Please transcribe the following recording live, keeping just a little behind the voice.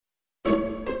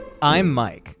I'm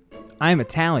Mike. I'm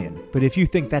Italian, but if you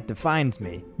think that defines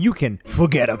me, you can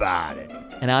forget about it.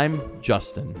 And I'm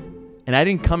Justin. And I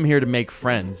didn't come here to make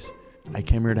friends. I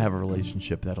came here to have a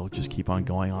relationship that'll just keep on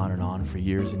going on and on for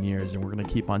years and years. And we're going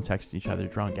to keep on texting each other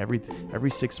drunk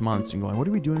every 6 months and going, what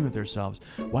are we doing with ourselves?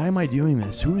 Why am I doing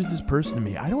this? Who is this person to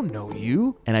me? I don't know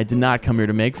you. And I did not come here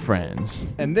to make friends.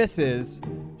 And this is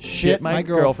Shit my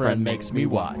girlfriend makes me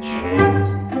watch.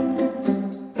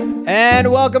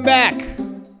 And welcome back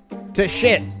to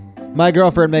Shit My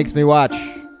Girlfriend Makes Me Watch.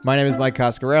 My name is Mike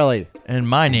Coscarelli. And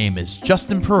my name is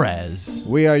Justin Perez.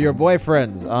 We are your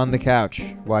boyfriends on the couch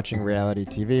watching reality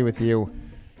TV with you.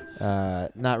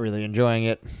 Not really enjoying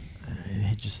it.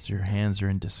 Just your hands are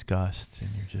in disgust and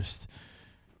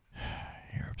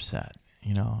you're upset.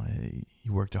 You know,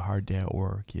 you worked a hard day at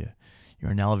work.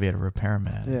 You're an elevator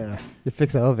repairman. Yeah, you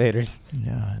fix elevators.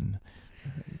 Yeah, and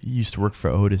you used to work for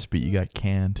Otis, but you got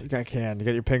canned. You got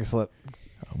your pink slip.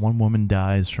 One woman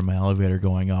dies from an elevator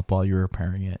going up while you're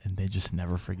repairing it, and they just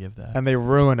never forgive that. And they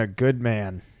ruin a good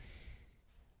man.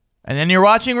 And then you're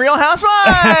watching Real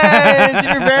Housewives, and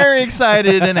you're very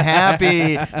excited and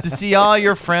happy to see all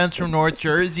your friends from North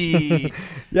Jersey.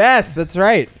 Yes, that's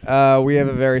right. We have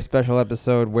a very special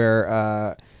episode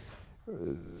where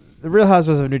the Real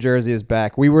Housewives of New Jersey is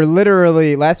back. We were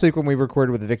literally, last week when we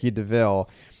recorded with Vicky DeVille,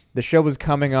 the show was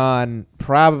coming on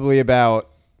probably about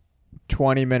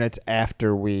 20 minutes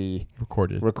after we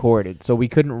recorded. So we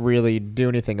couldn't really do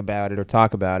anything about it or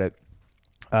talk about it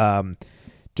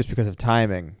just because of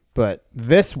timing. But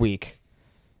this week,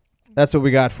 that's what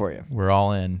we got for you. We're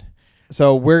all in.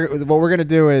 So what we're going to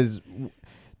do is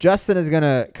Justin is going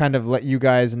to kind of let you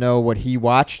guys know what he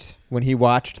watched when he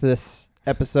watched this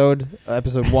episode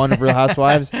 1 of Real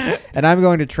Housewives, and I'm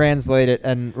going to translate it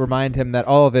and remind him that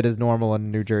all of it is normal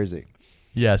in New Jersey.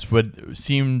 Yes, what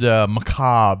seemed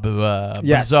macabre,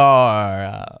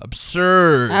 bizarre,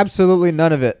 absurd. Absolutely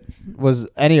none of it was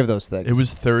any of those things. It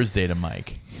was Thursday to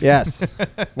Mike. Yes,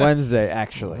 Wednesday,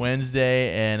 actually.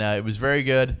 Wednesday, and it was very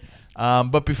good.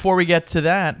 But before we get to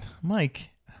that, Mike,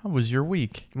 how was your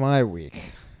week? My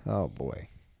week? Oh, boy.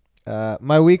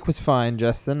 My week was fine,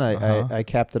 Justin. I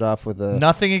capped it off with a...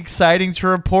 Nothing exciting to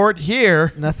report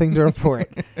here. Nothing to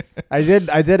report. I did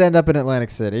end up in Atlantic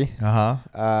City. Uh-huh.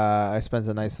 I spent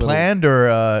a nice little... Planned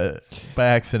or by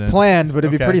accident? Planned, but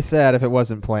it'd be pretty sad if it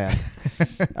wasn't planned.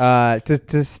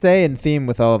 To stay in theme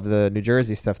with all of the New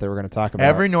Jersey stuff that we're going to talk about.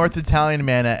 Every North Italian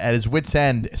man at his wit's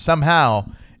end somehow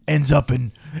ends up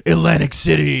in Atlantic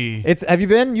City. Have you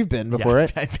been? You've been before,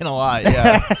 right? I've been a lot,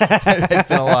 yeah. I've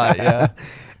been a lot,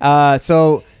 yeah.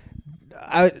 So,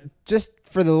 just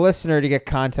for the listener to get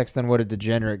context on what a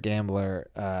degenerate gambler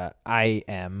I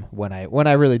am when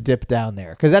I really dip down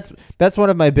there, because that's one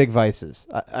of my big vices.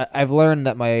 I've learned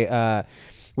that my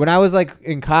when I was like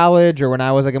in college or when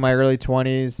I was like in my early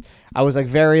 20s, I was like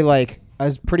very like I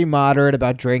was pretty moderate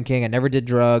about drinking. I never did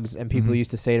drugs, and people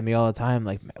used to say to me all the time,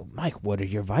 like, Mike, what are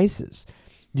your vices?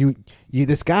 You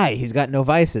this guy, he's got no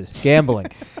vices. Gambling.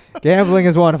 Gambling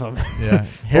is one of them. Yeah.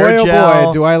 Boy, oh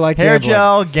boy, do I like hair gambling.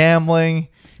 gel, gambling,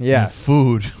 yeah. And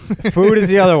food. Food is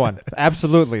the other one.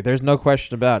 Absolutely. There's no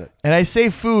question about it. And I say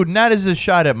food not as a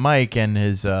shot at Mike and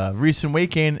his recent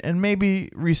weight gain and maybe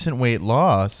recent weight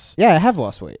loss. Yeah, I have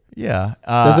lost weight. Yeah.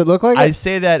 Does it look like it? I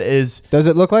say that as... Does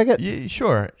it look like it? Yeah,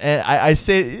 sure. And I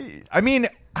say... I mean,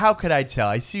 how could I tell?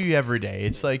 I see you every day.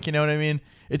 It's like, you know what I mean?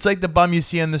 It's like the bum you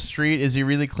see on the street. Is he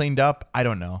really cleaned up? I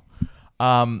don't know.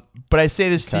 But I say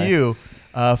this to you.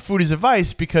 Food is a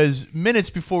vice because minutes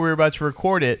before we were about to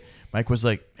record it, Mike was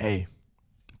like, hey,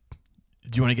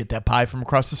 do you want to get that pie from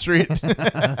across the street?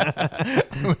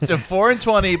 It's a 4 and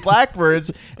 20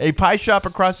 Blackbirds, a pie shop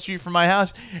across the street from my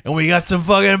house, and we got some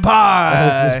fucking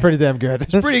pie. It's pretty damn good.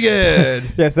 It's pretty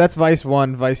good. Yes, that's vice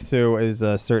 1. Vice 2 is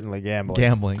certainly gambling.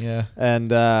 Gambling, yeah.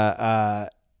 And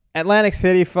Atlantic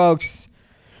City, folks,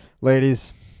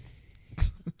 ladies,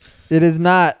 it is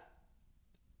not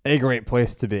a great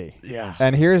place to be. Yeah.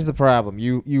 And here's the problem.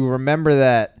 You remember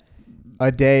that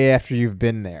a day after you've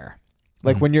been there.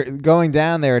 Like when you're going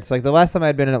down there, it's like the last time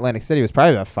I'd been in Atlantic City was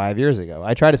probably about 5 years ago.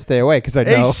 I try to stay away because I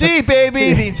know. AC,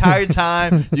 baby, the entire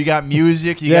time. You got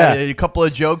music. You got a couple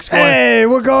of jokes going. Hey,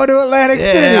 we're going to Atlantic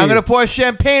City. I'm going to pour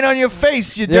champagne on your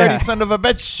face, you dirty son of a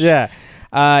bitch. Yeah.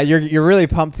 You're really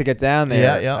pumped to get down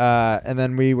there. Yeah. And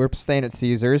then we were staying at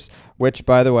Caesars, which,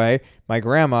 by the way, my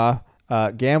grandma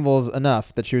gambles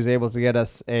enough that she was able to get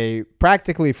us a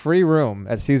practically free room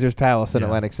at Caesars Palace in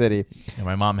Atlantic City. Yeah,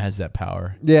 my mom has that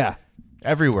power. Yeah.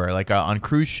 Everywhere, like on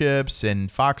cruise ships and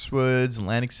Foxwoods,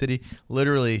 Atlantic City.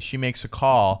 Literally, she makes a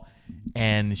call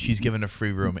and she's given a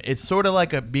free room. It's sort of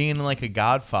like being like a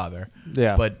Godfather,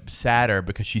 Yeah. but sadder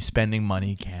because she's spending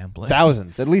money gambling.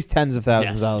 Thousands, at least tens of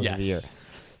thousands Yes, of dollars yes. a year.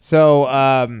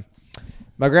 So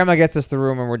my grandma gets us the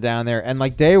room and we're down there. And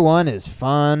like day one is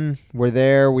fun. We're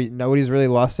there. Nobody's really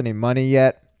lost any money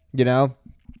yet, you know?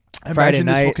 I Friday imagine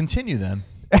this will night. continue then.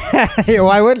 Yeah,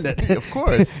 why wouldn't it? Of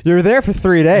course. You're there for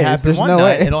 3 It days. happened There's one no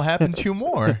night. way. It'll happen 2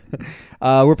 more.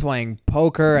 We're playing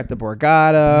poker at the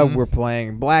Borgata. We're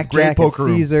playing blackjack Great at poker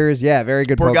room. Caesars. Yeah, very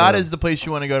good poker Borgata room. is the place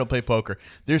you want to go to play poker.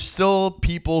 There's still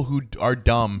people who are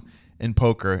dumb in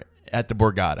poker at the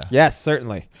Borgata. Yes,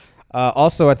 certainly.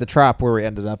 Also at the Trop where we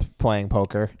ended up playing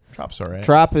poker. Trop's all right.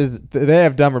 Trop they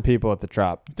have dumber people at the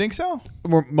Trop. Think so?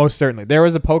 Most certainly. There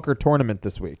was a poker tournament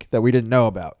this week that we didn't know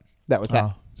about. That was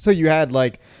so you had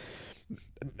like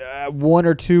 1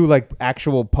 or 2 like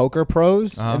actual poker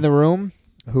pros in the room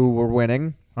who were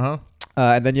winning.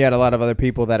 And then you had a lot of other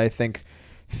people that I think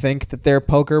that they're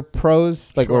poker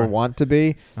pros, like or want to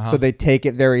be. So they take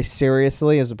it very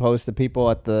seriously as opposed to people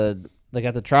at the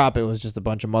Trop. It was just a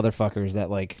bunch of motherfuckers that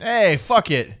like, Hey,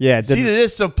 fuck it. Yeah, It's either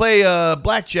this or play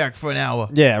blackjack for an hour.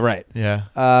 yeah, right. Yeah.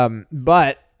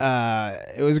 But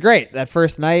it was great. That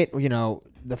first night, you know,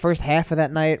 the first half of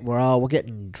that night, we're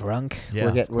getting drunk.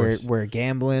 Yeah, we're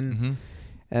gambling.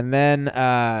 And then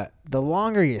the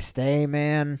longer you stay,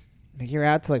 man, you're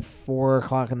out to like 4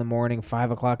 o'clock in the morning,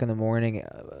 5 o'clock in the morning,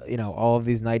 you know, all of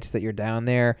these nights that you're down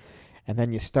there. And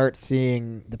then you start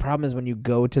seeing, the problem is when you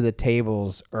go to the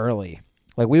tables early.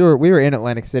 Like we were in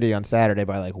Atlantic City on Saturday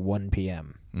by like 1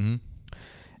 p.m. And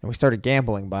we started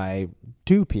gambling by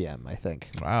 2 p.m., I think.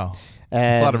 Wow. And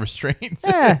That's a lot of restraint.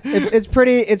 yeah, it's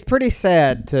pretty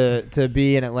sad to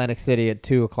be in Atlantic City at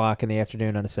 2 o'clock in the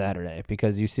afternoon on a Saturday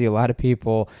because you see a lot of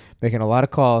people making a lot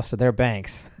of calls to their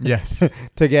banks Yes.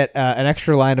 to get an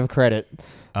extra line of credit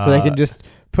so they can just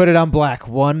put it on black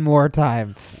one more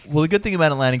time. Well, the good thing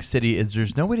about Atlantic City is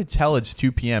there's no way to tell it's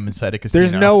 2 p.m. inside a casino.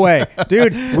 There's no way,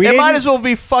 dude. It might as well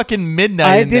be fucking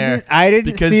midnight I didn't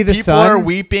because see the people sun. are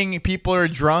weeping, people are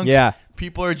drunk. Yeah.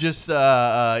 People are just,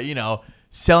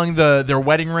 selling their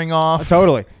wedding ring off.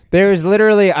 Totally. There's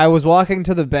literally, I was walking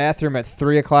to the bathroom at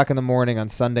 3 o'clock in the morning on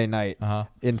Sunday night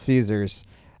in Caesars,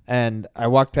 and I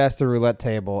walked past the roulette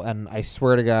table, and I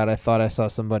swear to God, I thought I saw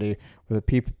somebody with a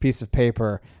piece of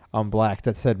paper on black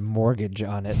that said mortgage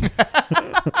on it.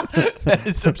 That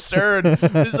is absurd.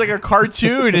 It's like a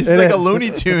cartoon. It's It like a is.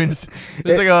 Looney Tunes.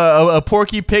 It's like a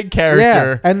Porky Pig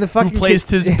character and the fucking who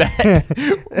placed his bet.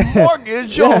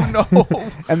 Mortgage, oh no.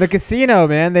 And the casino,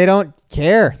 man, they don't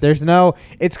care.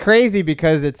 It's crazy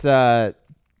because it's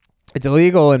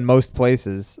illegal in most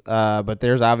places, but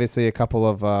there's obviously a couple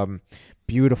of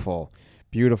beautiful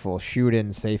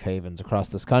shoot-in safe havens across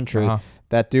this country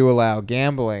that do allow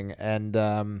gambling. And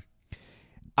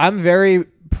I'm very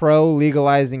pro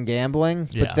legalizing gambling,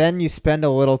 but then you spend a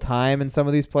little time in some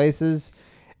of these places,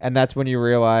 and that's when you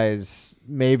realize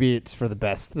maybe it's for the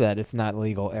best that it's not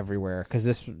legal everywhere. Because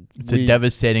it's a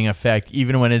devastating effect,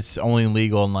 even when it's only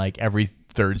legal in like every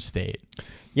third state.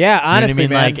 Yeah, honestly, you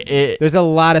know what I mean? man, there's a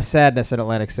lot of sadness in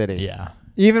Atlantic City. Yeah.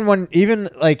 Even when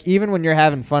you're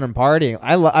having fun and partying,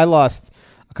 I lost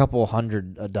a couple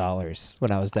 $100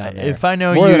 when I was down there. If I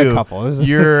know more you, than a couple.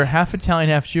 You're half Italian,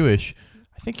 half Jewish.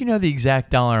 I think you know the exact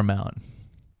dollar amount.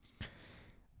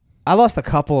 I lost a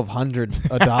couple of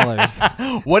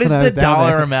 $100. What is when I the was down dollar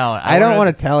there. amount? I don't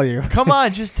want to tell you. Come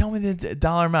on, just tell me the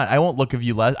dollar amount. I won't look if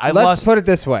you less. Let's put it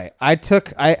this way.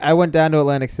 I went down to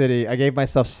Atlantic City. I gave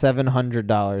myself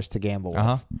 $700 to gamble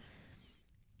with.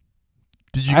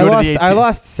 Did you go to the ATM? I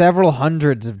lost several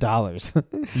hundreds of dollars.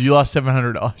 You lost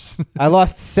 $700. I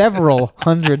lost several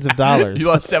hundreds of dollars. You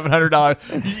lost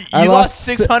 $700. I You lost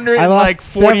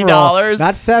 $640.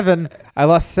 Not seven. I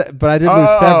lost, but I did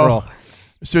lose several.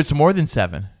 So it's more than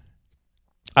 7.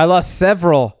 I lost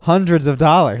several hundreds of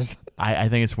dollars. I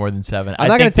think it's more than 7. I'm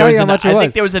not going to tell you how much it was. I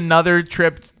think there was another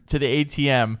trip to the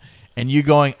ATM, and you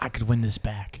going, I could win this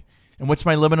back. And what's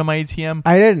my limit on my ATM?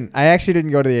 I didn't. I actually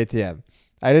didn't go to the ATM.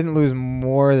 I didn't lose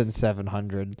more than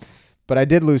 700, but I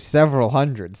did lose several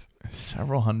hundreds.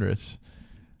 Several hundreds.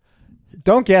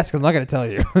 Don't guess because I'm not going to tell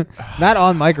you. Not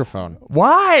on microphone.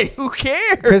 Why? Who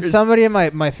cares? Because somebody in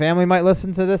my family might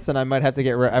listen to this, and I might have to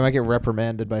I might get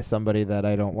reprimanded by somebody that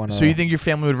I don't want to. So you think your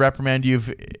family would reprimand you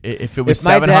if it was If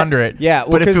my dad- 700? yeah,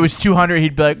 well, but if it 'cause- was 200,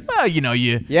 he'd be like, well,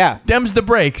 Yeah. Dems the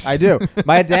brakes. I do.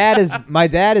 My dad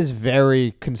is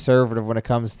very conservative when it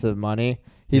comes to money.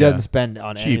 He doesn't spend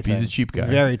on cheap. anything. He's a cheap guy.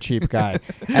 Very cheep guy.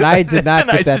 And I did not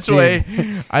That's get the that nicest gene.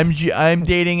 way. I'm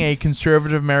dating a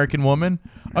conservative American woman.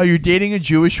 Oh, you're dating a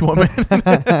Jewish woman?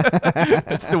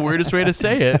 That's the weirdest way to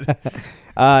say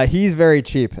it. He's very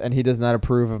cheap, and he does not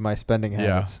approve of my spending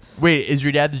habits. Wait, is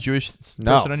your dad the Jewish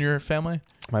person on your family?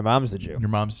 My mom's a Jew. Your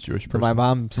mom's a Jewish person. My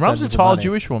mom. Your mom's a spends the tall money.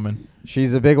 Jewish woman.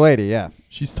 She's a big lady. Yeah.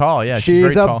 She's tall. Yeah, She's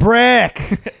very a tall. brick.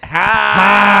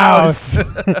 House.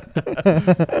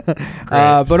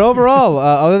 But overall,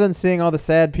 other than seeing all the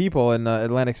sad people in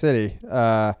Atlantic City,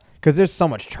 because there's so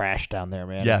much trash down there,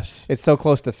 man. Yes. It's so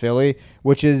close to Philly,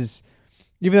 which is,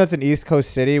 even though it's an East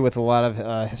Coast city with a lot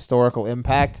of historical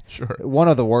impact, Sure. one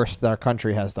of the worst that our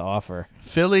country has to offer.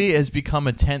 Philly has become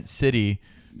a tent city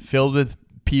filled with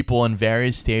people in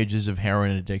various stages of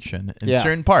heroin addiction in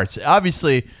certain parts.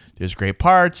 Obviously, there's great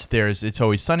parts. It's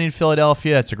Always Sunny in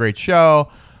Philadelphia. It's a great show.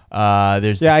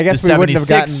 There's I guess the we wouldn't have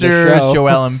gotten the 76ers, show.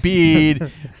 Joel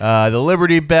Embiid, the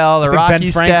Liberty Bell, the I think Rocky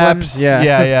Ben Franklin, Steps.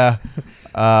 yeah.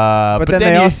 But then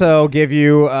they you- also give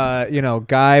you,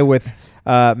 guy with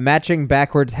matching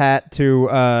backwards hat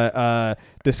to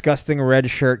disgusting red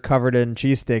shirt covered in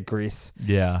cheesesteak grease.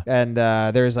 Yeah. And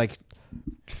there's like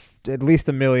at least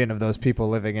 1 million of those people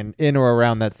living in or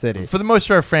around that city. For the most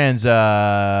of our fans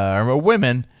are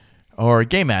women or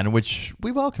gay men, which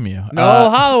we welcome you. Noel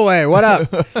Holloway, what up?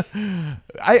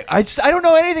 I don't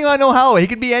know anything about Noel Holloway. He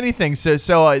could be anything. So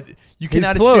you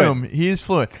cannot fluent. assume he is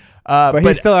fluent. But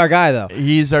he's still our guy, though.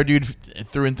 He's our dude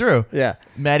through and through. Yeah.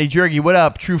 Maddie Jergy, what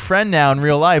up? True friend now in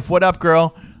real life. What up,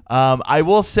 girl? I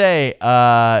will say,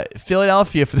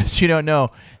 Philadelphia, for those who don't know,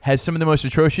 has some of the most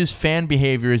atrocious fan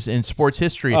behaviors in sports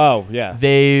history. Oh, yeah.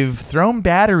 They've thrown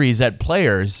batteries at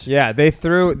players. Yeah,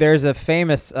 there's a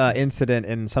famous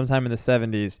incident sometime in the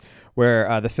 70s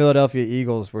where the Philadelphia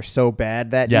Eagles were so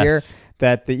bad that year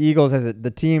that the Eagles, as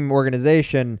the team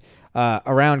organization,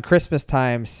 around Christmas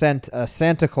time, sent a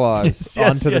Santa Claus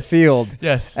onto the field.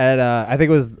 Yes. At I think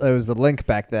it was the Link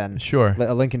back then. Sure.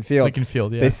 Lincoln Field. Lincoln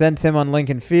Field, yeah. They sent him on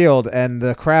Lincoln Field, and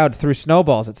the crowd threw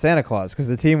snowballs at Santa Claus because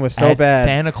the team was so at bad.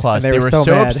 Santa Claus. and They were so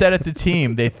so mad. upset at the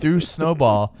team. They threw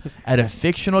snowball at a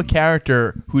fictional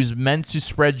character who's meant to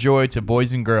spread joy to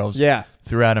boys and girls. Yeah.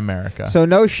 Throughout America. So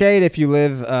no shade if you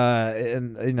live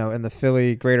in the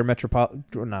Philly greater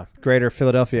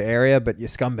Philadelphia area, but you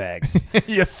scumbags.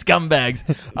 You scumbags.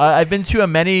 I've been to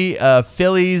many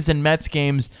Phillies and Mets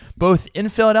games, both in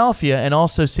Philadelphia and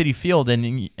also Citi Field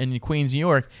in Queens, New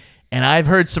York, and I've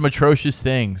heard some atrocious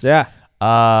things. Yeah.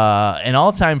 An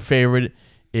all-time favorite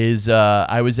is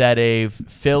I was at a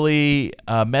Philly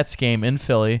Mets game in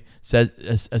Philly,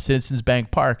 a Citizens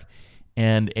Bank Park,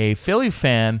 and a Philly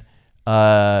fan.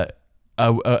 Like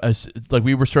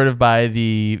we were sort of by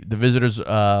the visitors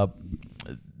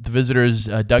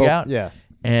dugout. Yeah.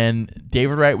 And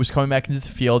David Wright was coming back into the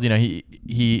field. You know,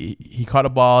 he caught a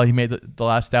ball. He made the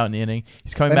last out in the inning.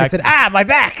 He's coming back. I said, my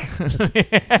back.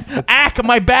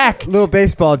 My back. Little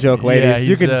baseball joke, ladies.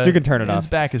 Yeah, you can turn it his off.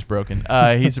 back is broken.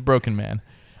 He's a broken man.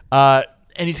 And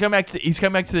he's coming back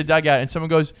to the dugout, and someone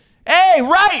goes, "Hey,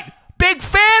 Wright, big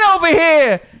fan over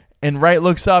here." And Wright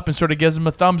looks up and sort of gives him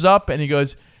a thumbs up, and he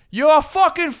goes, "You're a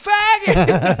fucking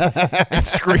faggot!" and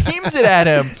screams it at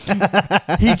him.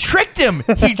 He tricked him.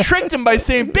 He tricked him by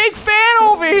saying, "Big fan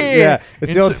over here." Yeah,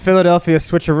 it's And the old Philadelphia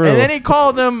switcheroo. And then he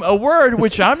called him a word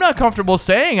which I'm not comfortable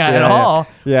saying at Yeah. all.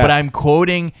 Yeah. But I'm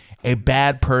quoting a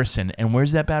bad person. And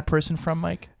where's that bad person from,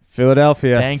 Mike?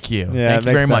 Philadelphia. Thank you. Yeah, Thank you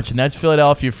makes very much. sense. And that's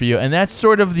Philadelphia for you. And that's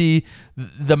sort of the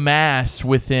mass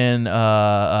within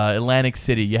Atlantic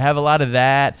City. You have a lot of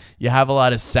that. You have a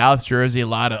lot of South Jersey, a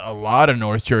lot of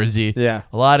North Jersey. Yeah.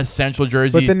 A lot of Central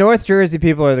Jersey. But the North Jersey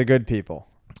people are the good people.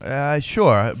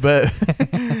 Sure, but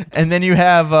and then you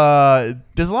have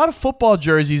there's a lot of football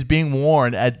jerseys being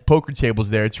worn at poker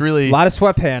tables there. It's really A lot of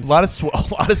sweatpants. a lot of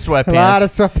sweatpants. A lot of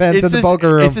sweatpants in the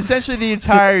poker room. It's essentially the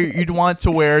attire you'd want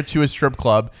to wear to a strip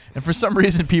club, and for some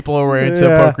reason people are wearing it to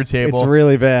Yeah, a poker table. It's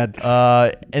really bad.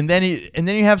 And then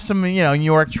you have some New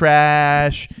York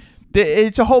trash.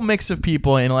 It's a whole mix of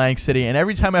people in Atlantic City, and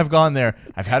every time I've gone there,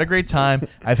 I've had a great time.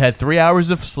 I've had 3 hours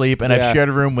of sleep, and Yeah. I've shared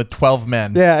a room with 12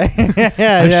 men. Yeah.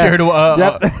 I've shared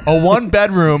Yep. a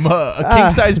one-bedroom, a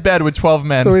king-size bed with 12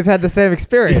 men. So we've had the same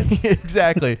experience.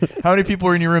 Exactly. How many people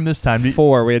were in your room this time?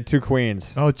 4. We had 2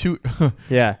 queens. Oh, 2.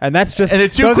 Yeah, and that's just And the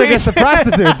 2 those queens. are just the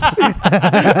prostitutes.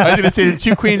 I was going to say the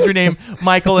 2 queens were named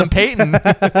Michael and Peyton.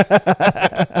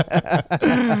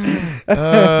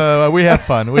 We have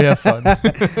fun. We have fun.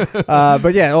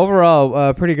 But yeah,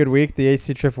 overall, pretty good week. The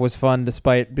AC trip was fun,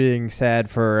 despite being sad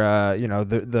for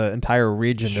the entire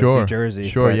region of New Jersey.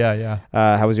 Sure. But, Yeah.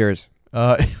 how was yours?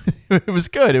 It was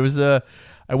good. It was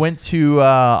I went to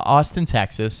Austin,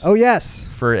 Texas. Oh, yes.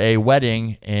 For a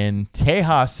wedding in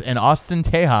Austin,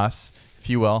 Tejas, if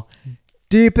you will.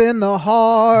 Deep in the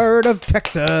heart of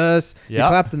Texas. Yep. You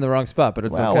clapped in the wrong spot, but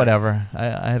it's okay. Whatever.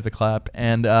 I have the clap.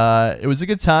 And it was a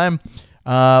good time.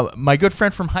 My good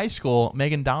friend from high school,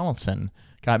 Megan Donaldson,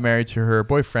 got married to her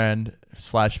boyfriend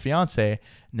 / fiance,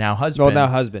 now husband. Well, now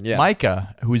husband, yeah.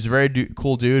 Micah, who's a very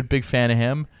cool dude. Big fan of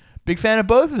him. Big fan of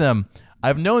both of them.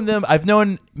 I've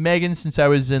known Megan since I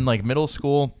was in like middle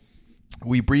school.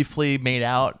 We briefly made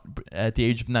out at the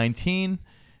age of 19.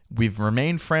 We've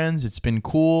remained friends. It's been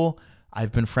cool.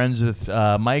 I've been friends with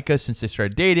Micah since they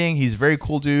started dating. He's a very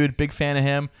cool dude. Big fan of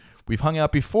him. We've hung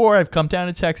out before. I've come down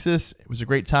to Texas. It was a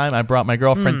great time. I brought my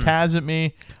girlfriend Taz with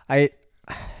me. Go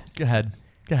ahead.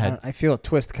 I feel a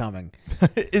twist coming.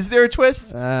 Is there a twist?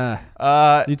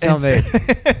 You tell me.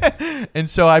 And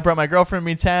so I brought my girlfriend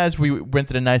with me, Taz. We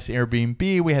rented a nice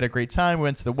Airbnb. We had a great time. We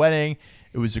went to the wedding.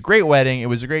 It was a great wedding. It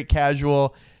was a great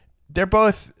casual. They're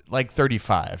both like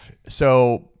 35.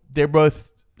 So they're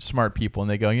both smart people. And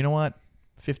they go, you know what?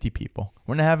 50 people.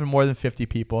 We're not having more than 50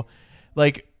 people.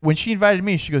 Like when she invited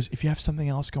me, she goes, if you have something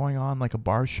else going on, like a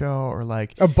bar show or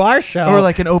like a bar show or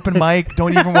like an open mic,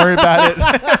 don't even worry about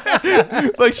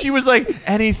it. Like she was like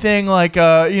anything like,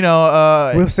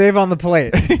 we'll save on the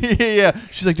plate. Yeah.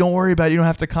 She's like, don't worry about it. You don't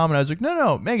have to come. And I was like,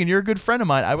 no, Megan, you're a good friend of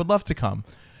mine. I would love to come.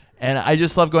 And I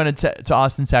just love going to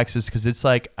Austin, Texas, because it's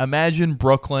like, imagine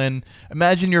Brooklyn.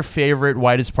 Imagine your favorite,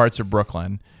 whitest parts of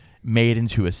Brooklyn made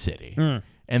into a city.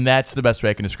 And that's the best way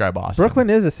I can describe Austin. Brooklyn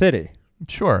is a city.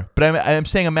 Sure. But I'm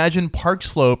saying imagine Park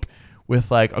Slope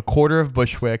with like a quarter of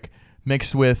Bushwick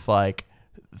mixed with like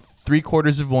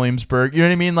 3/4 of Williamsburg. You know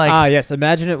what I mean? Like, yes.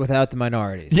 Imagine it without the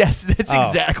minorities. Yes, that's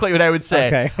exactly what I would say.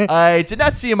 Okay. I did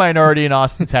not see a minority in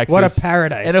Austin, Texas. What a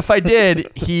paradise. And if I did,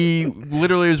 he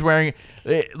literally was wearing,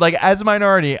 like, as a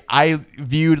minority, I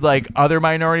viewed like other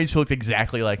minorities who looked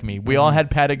exactly like me. We all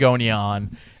had Patagonia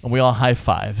on, and we all high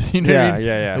fives. You know what I mean?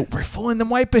 Yeah. We're fooling them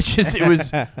white bitches. It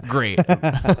was great.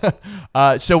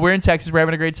 So we're in Texas. We're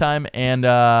having a great time, and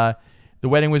the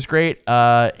wedding was great.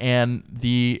 And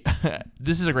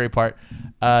this is a great part.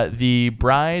 The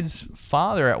bride's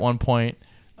father at one point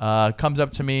comes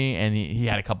up to me, and he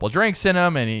had a couple of drinks in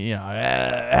him, and he,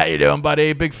 how you doing,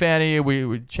 buddy? Big fan of you.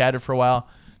 We chatted for a while.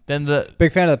 Then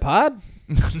big fan of the pod?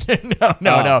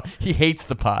 No. He hates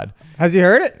the pod. Has he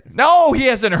heard it? No, he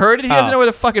hasn't heard it. He doesn't know what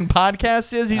a fucking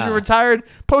podcast is. He's a retired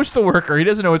postal worker. He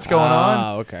doesn't know what's going on.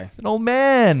 Oh, okay. An old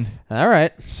man. All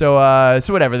right. So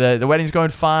whatever. The wedding's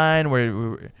going fine.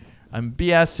 I'm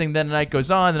BSing. Then the night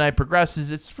goes on. The night progresses.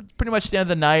 It's pretty much the end of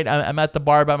the night. I'm at the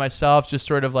bar by myself, just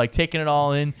sort of like taking it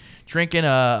all in, drinking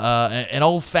an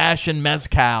old-fashioned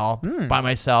mezcal by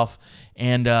myself.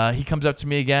 And he comes up to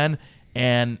me again,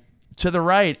 and to the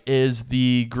right is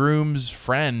the groom's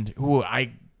friend, who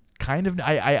I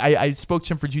spoke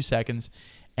to him for 2 seconds,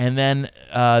 and then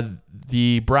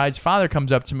the bride's father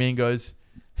comes up to me and goes,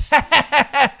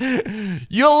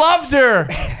 "You loved her,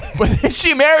 but then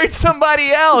she married somebody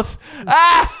else."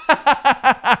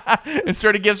 And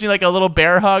sort of gives me like a little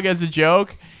bear hug as a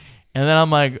joke. And then I'm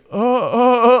like,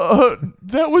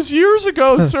 that was years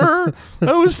ago, sir.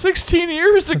 That was 16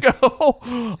 years ago.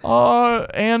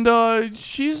 And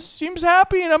she seems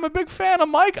happy, and I'm a big fan of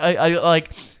Mike.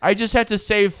 I just had to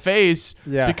save face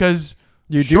because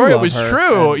it was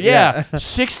true. Yeah.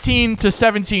 16 to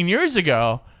 17 years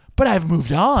ago, but I've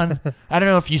moved on. I don't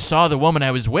know if you saw the woman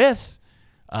I was with.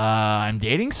 I'm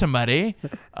dating somebody.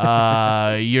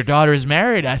 Your daughter is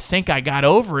married. I think I got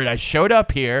over it. I showed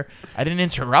up here. I didn't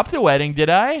interrupt the wedding, did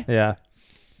I? Yeah.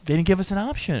 They didn't give us an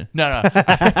option. No.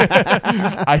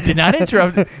 I did not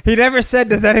interrupt. He never said,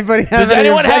 does anyone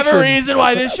have a reason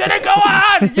why this shouldn't go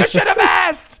on? You should have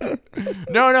asked.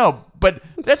 No. But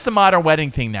that's the modern wedding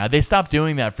thing now. They stopped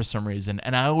doing that for some reason.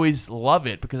 And I always love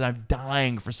it because I'm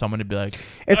dying for someone to be like,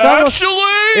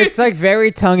 it's like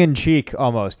very tongue-in-cheek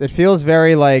almost. It feels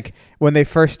very like when they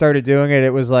first started doing it,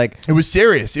 it was like... It was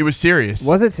serious.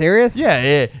 Was it serious?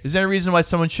 Yeah. Is there a reason why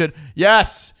someone should...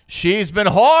 Yes. She's been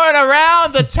whoring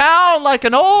around the town like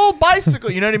an old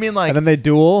bicycle. You know what I mean? Like, and then they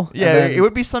duel? Yeah, it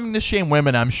would be something to shame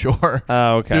women, I'm sure.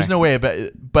 Oh, okay. There's no way.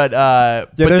 But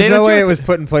there's no way it was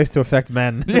put in place to affect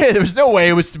men. Yeah, there was no way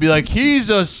it was to be like, he's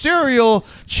a serial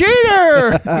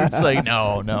cheater. It's like,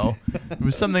 no. It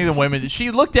was something the women... She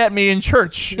looked at me in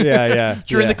church. Yeah.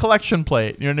 During the collection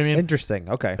plate. You know what I mean? Interesting.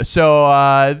 Okay.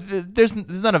 So there's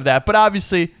none of that. But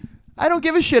obviously... I don't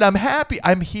give a shit. I'm happy.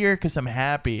 I'm here because I'm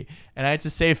happy, and I had to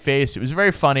save face. It was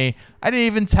very funny. I didn't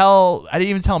even tell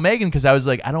Megan because I was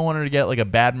like, I don't want her to get like a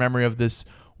bad memory of this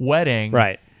wedding.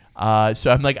 Right.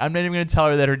 So I'm like, I'm not even going to tell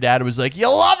her that her dad was like, you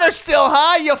love her still,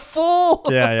 huh? You fool.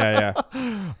 Yeah.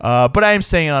 But I am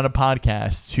saying it on a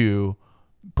podcast to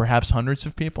perhaps hundreds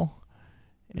of people.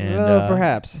 And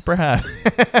Perhaps.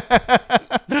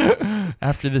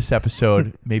 After this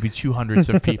episode, maybe 200s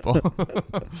of people.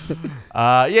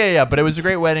 Yeah. But it was a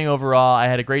great wedding overall. I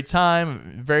had a great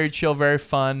time. Very chill, very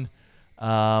fun.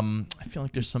 I feel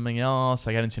like there's something else.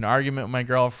 I got into an argument with my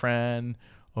girlfriend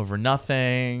over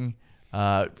nothing.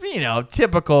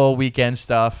 Typical weekend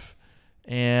stuff.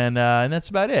 And that's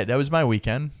about it. That was my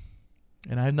weekend.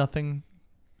 And I had nothing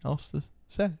else to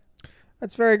say.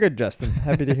 That's very good, Justin.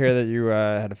 Happy to hear that you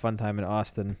had a fun time in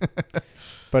Austin.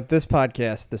 But this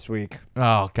podcast this week,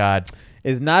 oh God,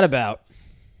 is not about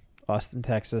Austin,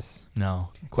 Texas. No,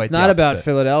 it's not about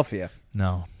Philadelphia.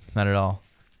 No, not at all.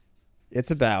 It's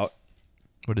about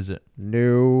what is it?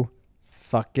 New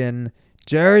fucking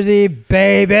Jersey,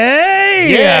 baby.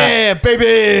 Yeah,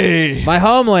 baby. My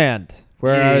homeland,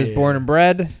 where I was born and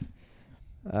bred.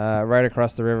 Right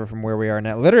across the river from where we are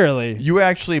now. Literally. You were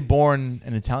actually born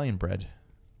an Italian bred.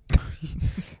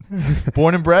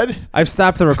 Born and bred? I've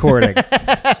stopped the recording.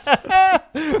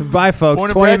 Bye, folks.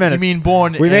 Born 20 bread? minutes. You mean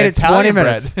born we made it Italian 20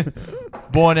 minutes.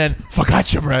 Born in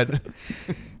focaccia bread.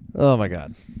 Oh, my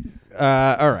God.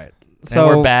 All right. So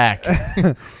and we're back.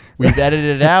 We've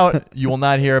edited it out. You will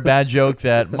not hear a bad joke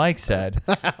that Mike said.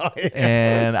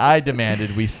 And I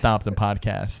demanded we stop the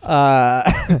podcast.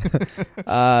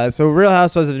 So Real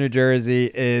Housewives of New Jersey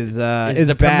is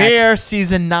the back. premiere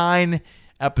season 9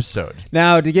 episode.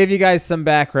 Now, to give you guys some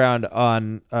background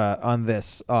on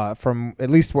this, from at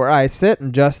least where I sit,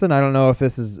 and Justin, I don't know if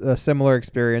this is a similar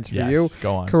experience for you.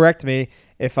 Go on. Correct me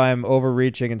if I'm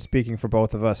overreaching and speaking for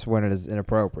both of us when it is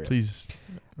inappropriate. Please.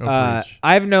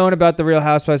 I've known about the Real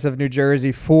Housewives of New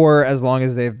Jersey for as long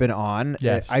as they've been on.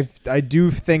 Yes. I do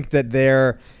think that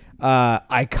they're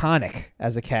iconic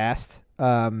as a cast.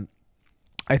 I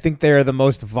think they're the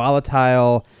most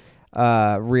volatile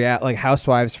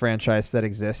Housewives franchise that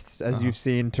exists. As you've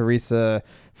seen, Teresa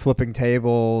flipping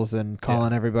tables and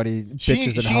calling everybody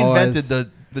bitches and hoes. She invented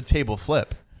the table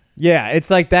flip. Yeah, it's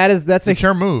like that's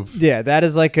her move. Yeah, that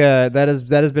is like that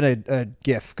has been a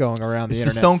gif going around the internet.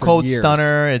 It's the Stone Cold years.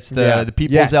 Stunner. It's the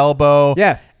people's elbow.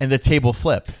 Yeah, and the table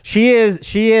flip. Teresa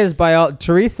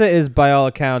is by all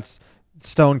accounts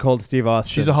Stone Cold Steve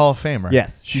Austin. She's a Hall of Famer.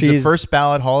 Yes, she's a first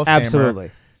ballot Hall of Famer.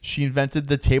 Absolutely. She invented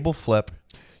the table flip.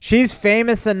 She's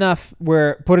famous enough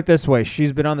where, put it this way,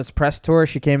 she's been on this press tour.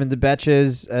 She came into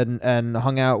Betches and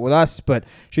hung out with us, but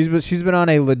she's been on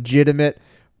a legitimate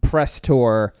press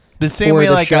tour. The same way,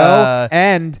 like show,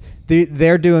 and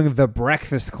they're doing the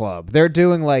Breakfast Club. They're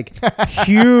doing like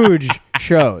huge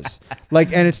shows,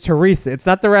 and it's Teresa. It's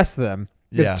not the rest of them.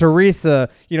 It's Teresa.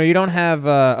 You don't have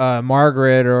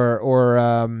Margaret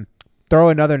or throw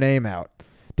another name out,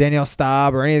 Danielle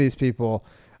Staub or any of these people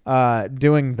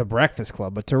doing the Breakfast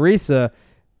Club. But Teresa,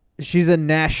 she's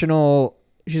an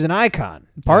icon,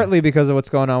 partly because of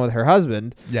what's going on with her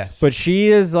husband. Yes, but she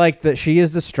is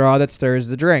the straw that stirs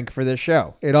the drink for this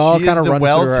show. It all kind of runs through her. She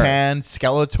is the well-tanned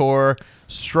Skeletor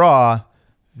straw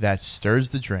that stirs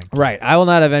the drink. Right. I will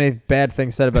not have any bad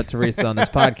things said about Teresa on this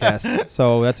podcast,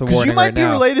 so that's a warning. You might right be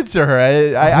now. related to her.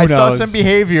 I saw some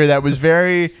behavior that was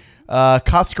very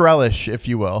Coscarellish, if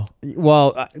you will.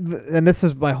 Well, and this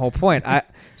is my whole point.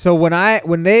 So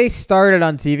when they started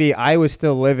on TV, I was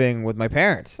still living with my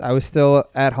parents. I was still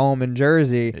at home in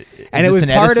Jersey, and it was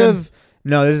part of.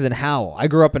 No, this is in Howell. I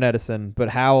grew up in Edison, but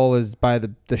Howell is by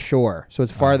the shore, so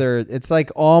it's farther. It's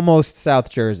like almost South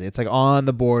Jersey. It's like on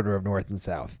the border of North and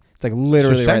South. It's like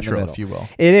literally right in the middle, if you will.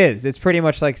 It is. It's pretty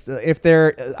much like if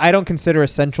they're. I don't consider a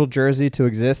Central Jersey to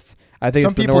exist. I think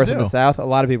it's the North and the South. A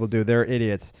lot of people do. They're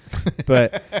idiots,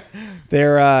 but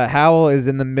Howell is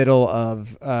in the middle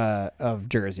of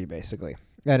Jersey, basically,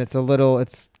 and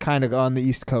it's kind of on the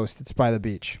East Coast. It's by the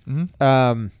beach.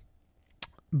 Mm-hmm.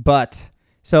 But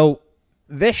so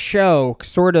this show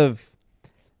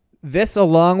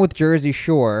along with Jersey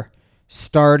Shore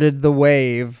started the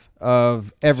wave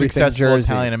of everything successful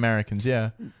Jersey. Italian Americans,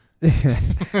 yeah.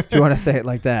 If you want to say it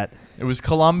like that. It was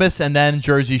Columbus and then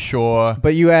Jersey Shore,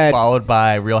 but you had followed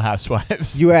by Real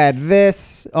Housewives. You had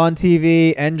this on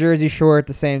TV and Jersey Shore at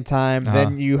the same time.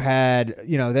 Then you had,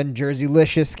 then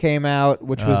Jerseylicious came out,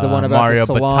 which was the one about Mario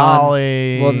the salon.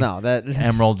 Batali. Well, no, that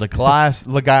Emerald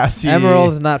Lagasse.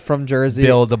 Emerald's not from Jersey.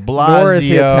 Bill de Blasio. Nor is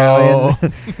he Italian.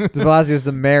 De Blasio is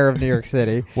the mayor of New York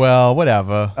City. Well,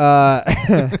 whatever.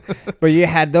 But you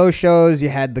had those shows. You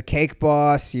had the Cake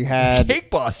Boss. You had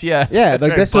Cake Boss. Yes. Yeah,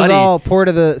 like this was all part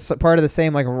of the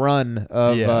same run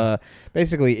of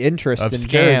basically interest of in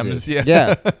scams. Jersey.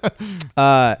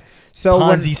 Yeah. So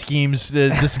Ponzi schemes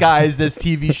disguised as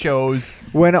TV shows.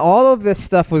 When all of this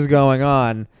stuff was going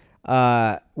on,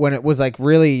 when it was like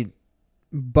really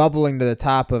bubbling to the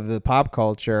top of the pop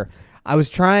culture, I was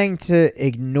trying to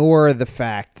ignore the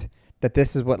fact that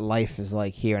this is what life is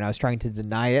like here, and I was trying to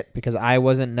deny it because I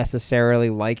wasn't necessarily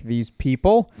like these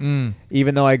people,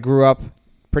 even though I grew up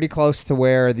pretty close to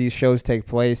where these shows take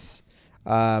place.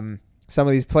 Some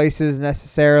of these places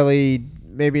necessarily,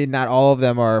 maybe not all of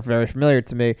them are very familiar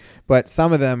to me, but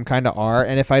some of them kind of are.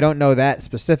 And if I don't know that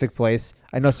specific place,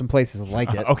 I know some places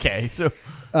like it. Okay, so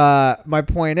my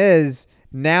point is,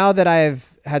 now that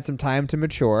I've had some time to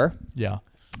mature, yeah,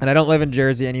 and I don't live in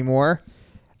Jersey anymore,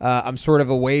 I'm sort of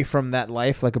away from that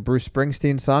life, like a Bruce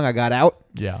Springsteen song. I got out.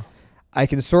 Yeah, I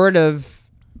can sort of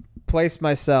place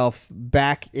myself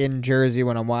back in Jersey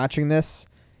when I'm watching this,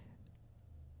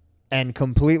 and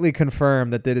completely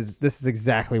confirm that this is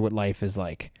exactly what life is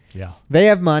like. yeah. They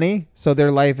have money, so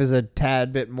their life is a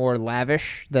tad bit more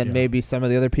lavish than maybe some of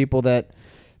the other people that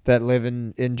live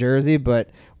in Jersey. But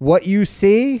what you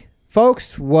see,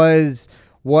 folks, was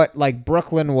what like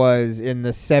Brooklyn was in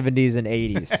the 70s and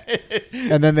 80s.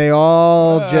 And then they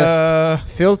all just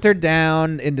filtered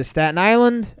down into Staten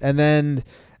Island, and then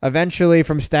eventually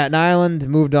from Staten Island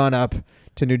moved on up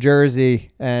to New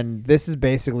Jersey, and this is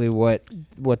basically what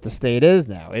the state is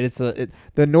now.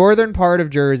 The northern part of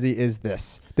Jersey is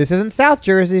this. This isn't South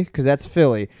Jersey because that's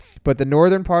Philly, but the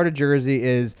northern part of Jersey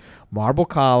is marble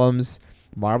columns,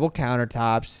 marble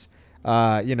countertops,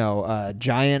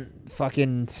 giant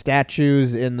fucking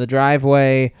statues in the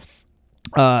driveway,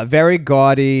 very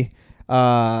gaudy,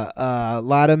 a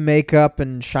lot of makeup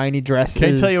and shiny dresses.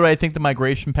 Can I tell you what I think the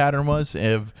migration pattern was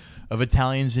of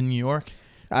Italians in New York?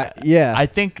 Yeah. I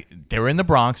think they were in the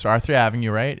Bronx, Arthur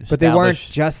Avenue, right? But they weren't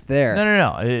just there.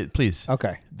 No. Please.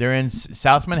 Okay. They're in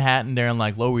South Manhattan. They're in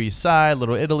like Lower East Side,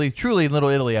 Little Italy. Truly Little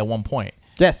Italy at one point.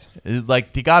 Yes.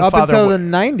 Like the Godfather. Up until the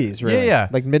 90s, really. Yeah.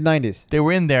 Like mid-90s. They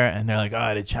were in there, and they're like,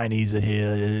 the Chinese are here.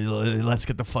 Let's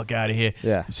get the fuck out of here.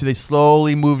 Yeah. So they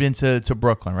slowly moved into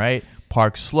Brooklyn, right?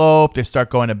 Park Slope. They start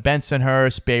going to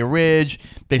Bensonhurst, Bay Ridge.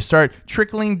 They start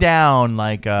trickling down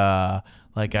like a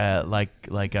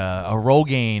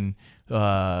Rogaine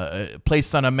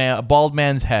placed on a bald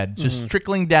man's head, just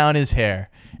trickling down his hair.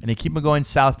 And they keep on going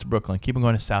south to Brooklyn. Keep on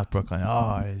going to South Brooklyn.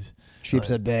 It's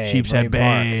Sheepshead Bay. Sheepshead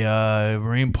Bay,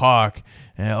 Marine Park.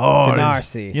 And,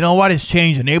 Canarsie. You know what? It's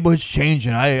changing. The neighborhood's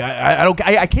changing. I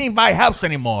can't even buy a house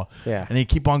anymore. Yeah. And they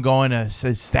keep on going to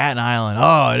Staten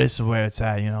Island. This is where it's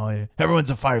at.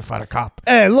 Everyone's a firefighter cop.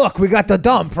 Hey, look, we got the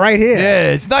dump right here.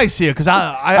 Yeah, it's nice here because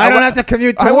I don't have to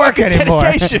commute to work in anymore.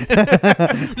 Sanitation.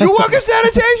 You work in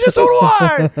sanitation, so do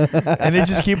I. And they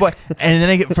just keep on, and then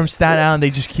they get from Staten Island.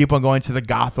 They just keep on going to the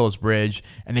Goethals Bridge,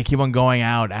 and they keep on going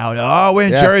out. Oh, we're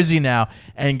in Jersey now.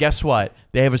 And guess what?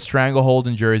 They have a stranglehold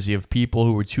in Jersey of people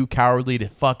who were too cowardly to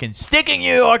fucking stick in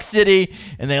New York City,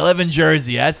 and they live in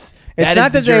Jersey. It's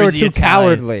not that they were too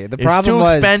cowardly. The problem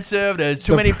was it's too expensive. There's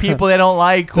too many people they don't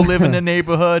like who live in the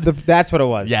neighborhood. That's what it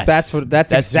was. Yes,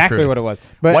 that's exactly what it was.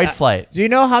 But white flight. Do you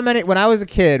know how many? When I was a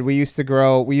kid, we used to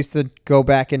go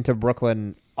back into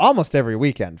Brooklyn almost every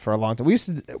weekend for a long time. We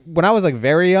used to, when I was like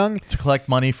very young, to collect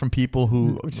money from people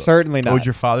who certainly not owed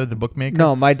your father, the bookmaker.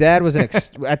 No, my dad was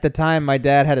at the time. My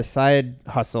dad had a side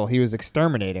hustle. He was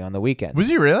exterminating on the weekends. Was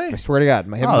he really? I swear to God,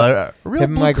 a real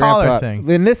blue collar thing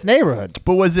in this neighborhood.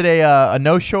 But was it a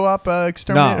no show up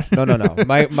exterminator? No.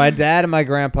 My dad and my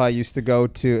grandpa used to go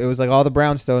to. It was like all the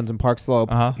brownstones in Park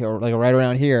Slope, like right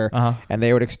around here, and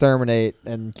they would exterminate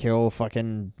and kill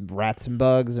fucking rats and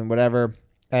bugs and whatever.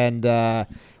 And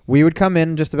we would come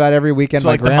in just about every weekend. So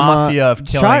my like grandma, the mafia of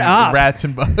killing rats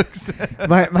and bugs.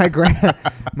 my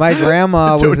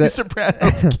grandma was Tony Soprano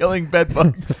of killing bed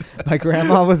bugs. My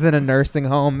grandma was in a nursing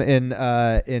home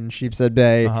in Sheepshead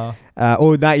Bay.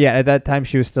 Not yet. At that time,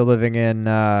 she was still living in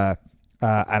I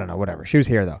don't know, whatever. She was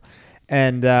here though,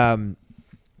 and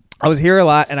I was here a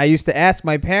lot, and I used to ask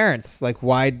my parents like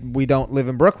why we don't live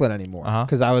in Brooklyn anymore,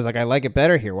 because I was like, I like it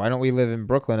better here. Why don't we live in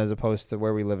Brooklyn as opposed to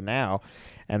where we live now?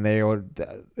 And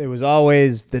it was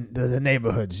always the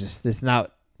neighborhood's just, it's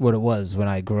not what it was when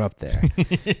I grew up there,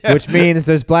 which means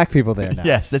there's black people there now.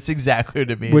 Yes, that's exactly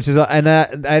what it means. Which is, and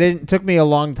it took me a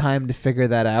long time to figure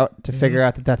that out, figure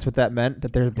out that that's what that meant,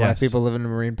 that there's black people living in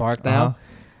Marine Park now.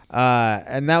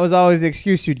 And that was always the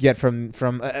excuse you'd get from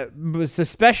was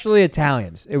especially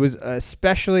Italians. It was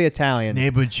especially Italians.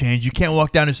 Neighborhood change. You can't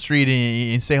walk down the street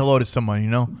and say hello to someone, you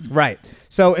know? Right.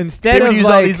 So instead they would of use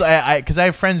like, all these, because I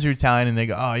have friends who are Italian, and they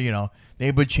go,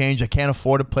 neighborhood change. I can't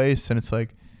afford a place, and it's like,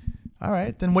 all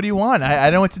right, then what do you want? I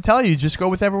don't know what to tell you. Just go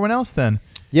with everyone else then.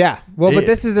 Yeah. Well, but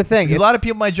this is the thing. A lot of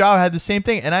people in my job had the same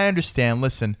thing, and I understand.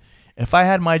 Listen, If I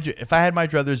had my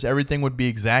druthers, everything would be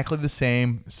exactly the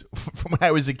same from when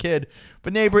I was a kid.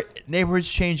 But neighborhoods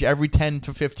change every 10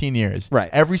 to 15 years. Right.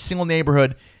 Every single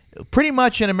neighborhood, pretty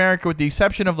much in America, with the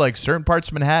exception of like certain parts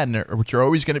of Manhattan, which are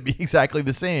always going to be exactly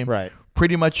the same. Right.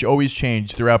 Pretty much always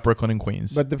change throughout Brooklyn and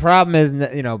Queens. But the problem is,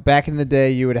 back in the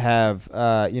day, you would have,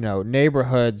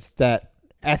 neighborhoods that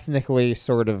ethnically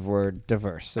sort of were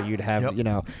diverse. So you'd have,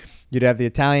 you'd have the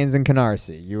Italians in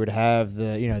Canarsie. You would have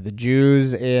the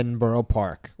Jews in Borough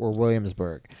Park or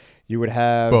Williamsburg. You would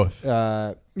have both.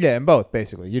 In both,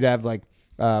 basically. You'd have like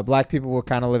black people were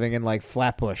kind of living in like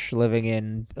Flatbush, living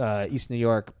in East New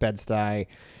York, Bed-Stuy.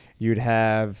 You'd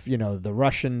have, the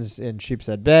Russians in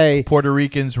Sheepshead Bay. Puerto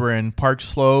Ricans were in Park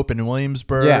Slope and in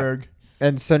Williamsburg. Yeah.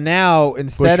 And so now,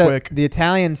 instead Bushwick. of the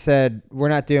Italians said, we're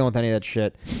not dealing with any of that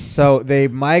shit. So they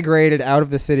migrated out of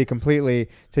the city completely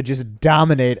to just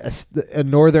dominate a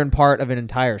northern part of an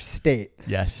entire state.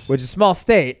 Yes. Which is a small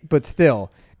state, but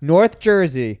still. North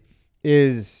Jersey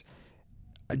is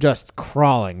just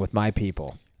crawling with my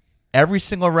people. Every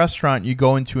single restaurant you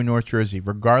go into in North Jersey,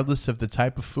 regardless of the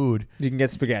type of food, You can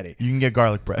get spaghetti. you can get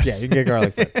garlic bread. Yeah, you can get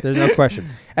garlic bread. There's no question.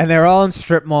 And they're all in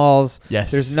strip malls.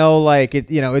 Yes. There's no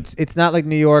it's not like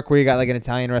New York where you got like an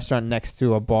Italian restaurant next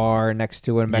to a bar, next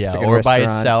to a Mexican or restaurant.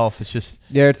 by itself. It's just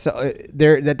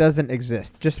that doesn't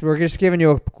exist. We're just giving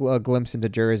you a glimpse into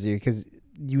Jersey because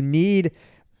you need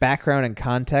background and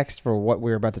context for what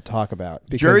we're about to talk about.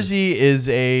 Jersey is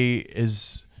a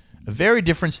very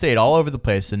different state all over the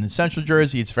place. In Central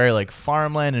Jersey, it's very like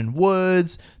farmland and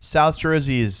woods. South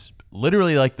Jersey is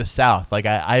literally like the South. Like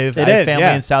I have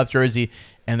family in South Jersey,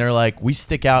 and they're like, we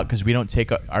stick out because we don't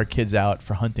take our kids out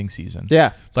for hunting season.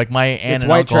 Yeah. Like my aunt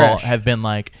and uncle have been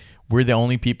like, we're the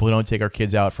only people who don't take our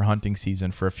kids out for hunting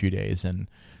season for a few days, and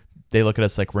they look at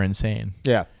us like we're insane.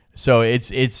 Yeah. So it's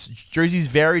Jersey's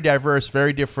very diverse,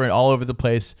 very different, all over the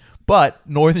place. But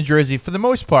Northern Jersey, for the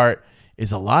most part,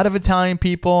 is a lot of Italian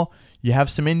people. You have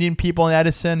some Indian people in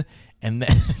Edison, and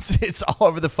then it's all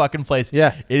over the fucking place.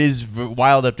 Yeah. It is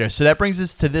wild up there. So that brings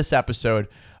us to this episode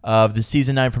of the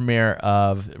season 9 premiere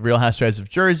of Real Housewives of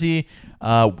Jersey.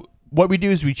 What we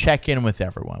do is we check in with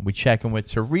everyone. We check in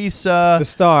with Teresa, The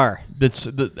star, the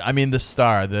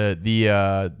star, the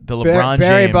LeBron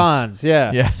Barry James. Bonds.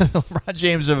 Yeah. Yeah, LeBron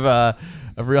James of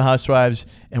Real Housewives.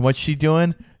 And what's she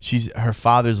doing? Her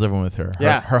father's living with her.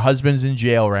 Her husband's in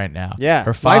jail right now. Yeah.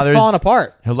 Her father's life's falling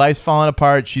apart. Her life's falling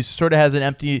apart. She sort of has an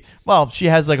empty. Well, she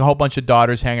has like a whole bunch of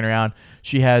daughters hanging around.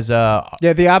 She has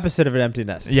the opposite of an empty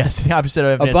nest. Yes, the opposite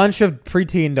of a bunch of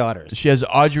preteen daughters. She has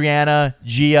Adriana,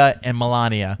 Gia, and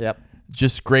Melania. Yep.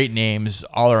 Just great names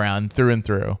all around, through and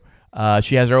through.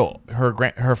 She has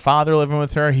her father living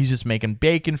with her. He's just making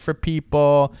bacon for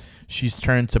people. She's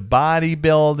turned to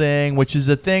bodybuilding, which is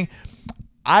a thing.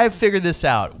 I've figured this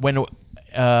out. When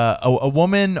a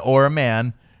woman or a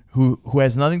man who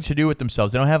has nothing to do with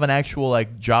themselves, they don't have an actual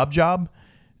like job.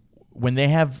 When they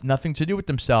have nothing to do with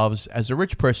themselves, as a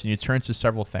rich person, you turn to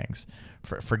several things.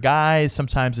 For guys,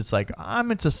 sometimes it's like,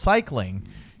 I'm into cycling.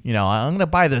 I'm going to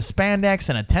buy the spandex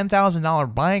and a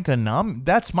 $10,000 bike, and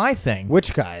that's my thing.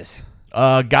 Which guys?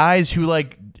 Guys who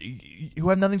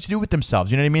have nothing to do with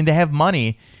themselves. You know what I mean? They have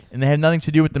money, and they have nothing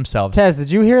to do with themselves. Tez, did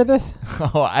you hear this?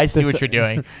 Oh, I see what you're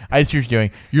doing. I see what you're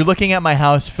doing. You're looking at my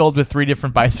house filled with 3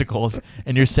 different bicycles,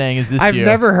 and you're saying, "Is this I've you?"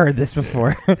 never heard this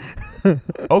before.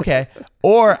 Okay.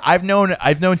 Or I've known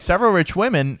several rich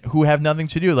women who have nothing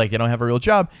to do, like they don't have a real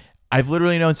job. I've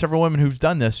literally known several women who've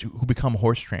done this who become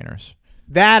horse trainers.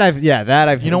 That I've.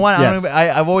 You know what? Yes.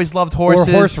 I've always loved horses.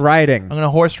 Or horse riding. I'm gonna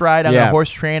horse ride. I'm gonna horse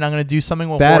train. I'm gonna do something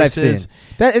with that horses. I've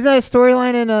seen. Isn't that a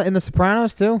storyline in The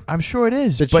Sopranos too? I'm sure it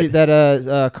is.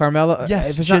 Carmela. Yes,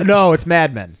 If it's no, it's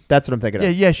Mad Men. That's what I'm thinking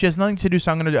of. Yeah. She has nothing to do,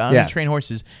 so I'm gonna train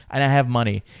horses, and I have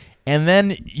money. And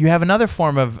then you have another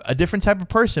form of a different type of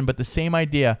person, but the same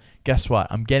idea. Guess what?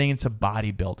 I'm getting into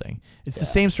bodybuilding. It's the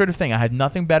same sort of thing. I had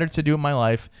nothing better to do in my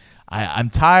life. I'm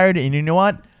tired, and you know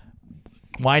what?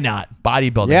 Why not?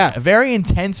 Bodybuilding. Yeah. A very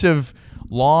intensive,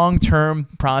 long-term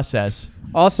process.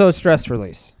 Also stress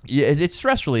release. Yeah, it's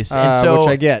stress release. And so, which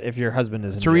I get if your husband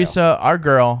is in Teresa, jail. our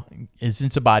girl, is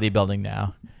into bodybuilding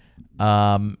now.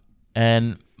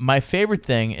 And my favorite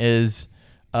thing is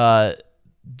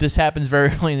this happens very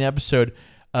early in the episode.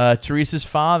 Teresa's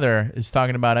father is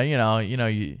talking about,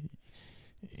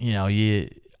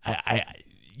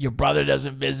 your brother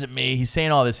doesn't visit me. He's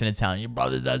saying all this in Italian. Your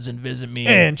brother doesn't visit me.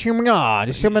 And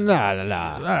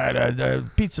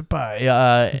pizza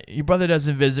pie. Your brother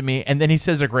doesn't visit me. And then he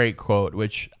says a great quote,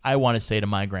 which I want to say to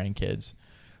my grandkids.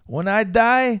 When I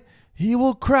die, he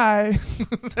will cry.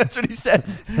 That's what he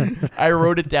says. I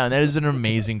wrote it down. That is an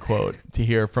amazing quote to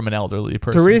hear from an elderly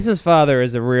person. Teresa's father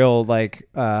is a real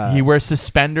he wears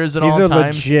suspenders at all He's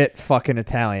times. a legit fucking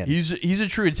Italian. He's a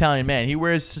true Italian man. He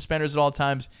wears suspenders at all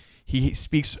times. He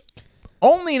speaks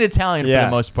only in Italian for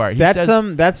the most part. That's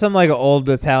some like old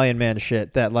Italian man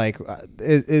shit that like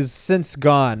is since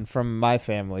gone from my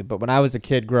family. But when I was a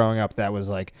kid growing up, that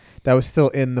was still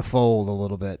in the fold a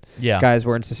little bit. Yeah, guys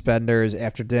wearing suspenders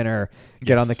after dinner,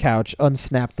 get on the couch,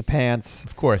 unsnap the pants,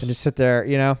 of course, and just sit there.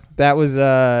 You know, that was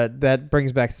that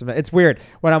brings back some. It's weird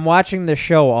when I'm watching the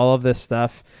show. All of this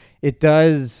stuff, it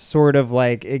does sort of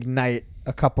like ignite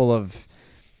a couple of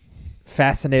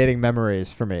fascinating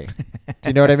memories for me. Do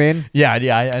you know what I mean? Yeah. I know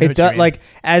it what you does. mean. Like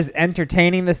as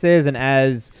entertaining this is, and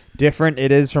as different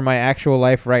it is from my actual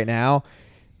life right now,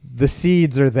 the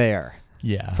seeds are there.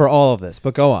 Yeah. For all of this,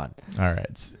 but go on. All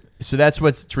right. So that's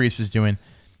what Teresa's doing.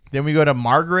 Then we go to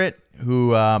Margaret,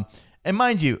 who, and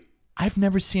mind you, I've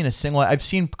never seen I've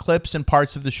seen clips and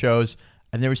parts of the shows.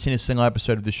 I've never seen a single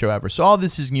episode of the show ever. So all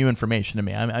this is new information to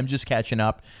me. I'm just catching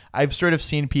up. I've sort of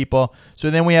seen people. So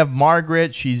then we have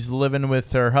Margaret. She's living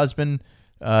with her husband,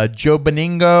 Joe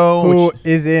Beningo. Who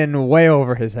is in way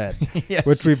over his head, yes.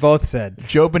 Which we both said.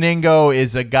 Joe Beningo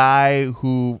is a guy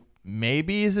who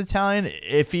maybe is Italian.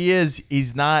 If he is,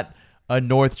 he's not a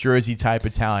North Jersey type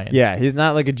Italian. Yeah, he's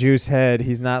not like a juice head.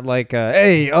 He's not like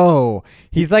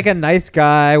he's like a nice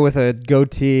guy with a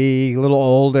goatee, a little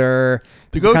older.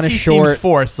 The goatee short. seems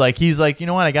forced. Like he's like, you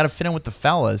know what? I got to fit in with the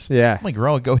fellas. Yeah. I'm like,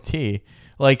 grow a goatee.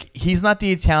 Like he's not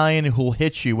the Italian who'll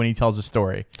hit you when he tells a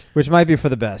story. Which might be for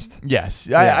the best. Yes.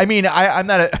 Yeah. I mean, I'm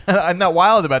not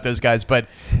wild about those guys, but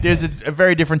there's a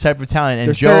very different type of Italian. And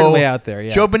They're certainly out there,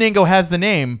 yeah. Joe Beningo has the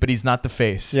name, but he's not the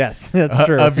face. Yes, that's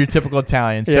true. Of your typical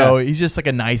Italian. So he's just like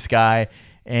a nice guy.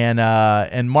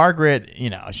 And Margaret, you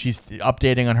know, she's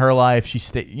updating on her life.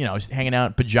 She's hanging out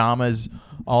in pajamas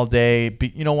all day.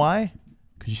 But you know why?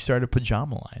 Because she started a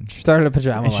pajama line. She started a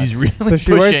pajama line. She's really so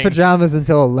she wears pajamas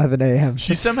until 11 a.m.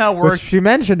 She somehow works. Which she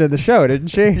mentioned in the show, didn't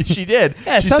she? She did.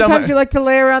 Yeah, sometimes you like to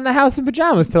lay around the house in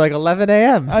pajamas till like 11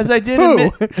 a.m. As I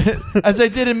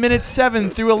did in minute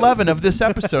 7 through 11 of this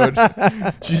episode.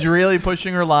 She's really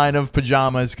pushing her line of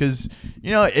pajamas because, you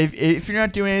know, if you're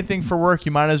not doing anything for work,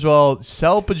 you might as well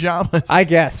sell pajamas. I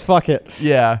guess. Fuck it.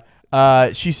 Yeah.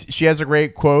 She has a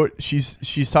great quote.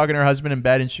 She's talking to her husband in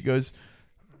bed and she goes,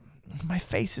 "My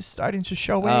face is starting to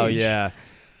show age. Oh, yeah.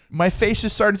 My face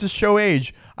is starting to show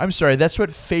age. I'm sorry. That's what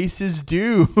faces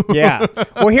do." Yeah.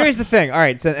 Well, here's the thing. All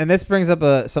right. So, and this brings up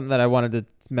something that I wanted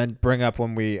to bring up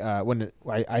when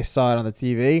I saw it on the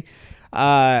TV.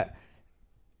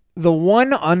 The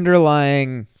one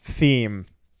underlying theme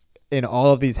in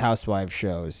all of these housewives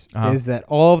shows is that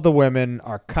all of the women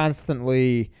are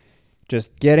constantly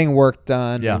just getting work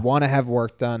done. Yeah. They want to have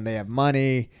work done. They have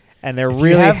money. And they're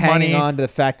really hanging on to the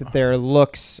fact that their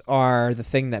looks are the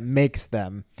thing that makes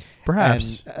them.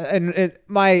 Perhaps. And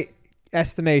my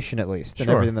estimation, at least, in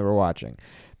Sure. everything that we're watching.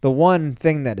 The one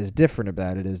thing that is different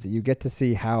about it is that you get to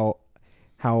see how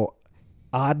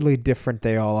oddly different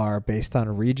they all are based on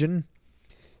region.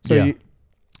 So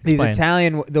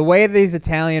the way these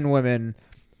Italian women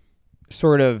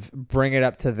sort of bring it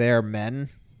up to their men,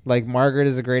 like Margaret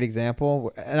is a great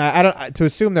example. And I don't to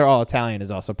assume they're all Italian is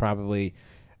also probably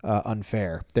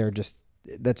unfair.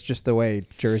 That's just the way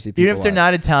Jersey people Even if they're are.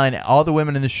 not Italian, all the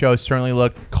women in the show certainly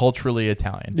look culturally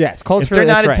Italian. Yes, culturally. If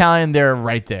they're not that's Italian, they're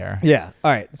right there. Yeah.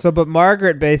 All right. So, but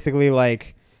Margaret basically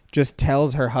like just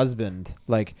tells her husband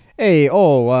like, "Hey,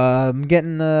 I'm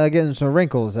getting some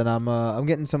wrinkles, and I'm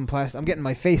getting some plastic. I'm getting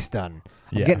my face done.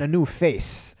 I'm getting a new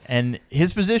face." And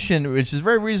his position, which is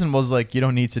very reasonable, is like, "You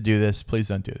don't need to do this. Please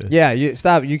don't do this." Yeah. You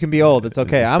stop. You can be old. It's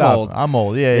okay. I'm Stop. old. I'm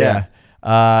old. Yeah.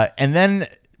 And then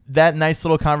that nice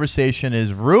little conversation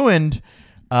is ruined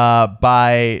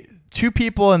by two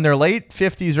people in their late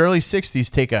 50s, early 60s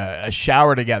take a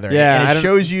shower together. Yeah, and it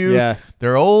shows you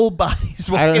their old bodies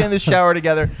walking in the shower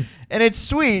together. And it's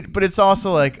sweet, but it's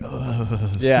also like,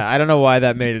 ugh. Yeah, I don't know why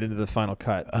that made it into the final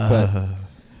cut. But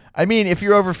I mean, if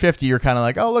you're over 50, you're kind of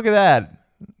like, oh, look at that.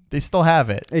 They still have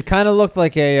it. it kind of looked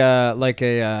like a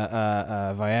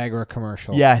Viagra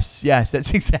commercial. Yes,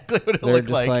 that's exactly what it They're looked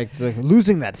just like. like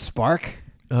losing that spark.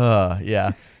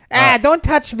 Yeah. Don't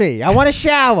touch me. I want to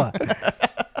shower.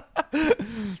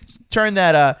 Turn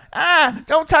that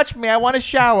don't touch me, I want to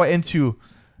shower into,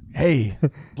 hey,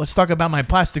 let's talk about my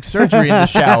plastic surgery in the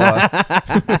shower.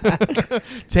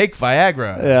 Take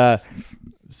Viagra. Yeah.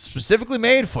 Specifically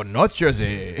made for North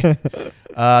Jersey. So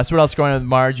what else going on with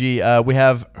Margie? We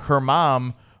have her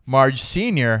mom, Marge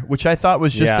Sr., which I thought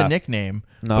was just a nickname.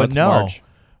 No, but it's no. Marge.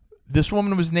 this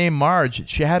woman was named Marge.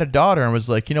 She had a daughter and was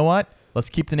like, you know what? Let's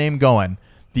keep the name going.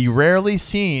 The rarely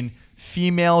seen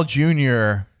female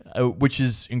junior, which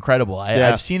is incredible.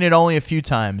 I've seen it only a few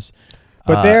times.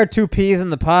 But they are two peas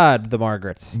in the pod, the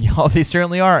Margarets. Yeah, they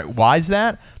certainly are. Why is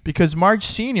that? Because Marge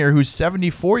Sr., who's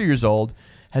 74 years old,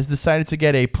 has decided to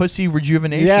get a pussy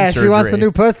rejuvenation surgery. She wants a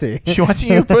new pussy. She wants a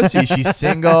new pussy. She's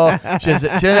single. She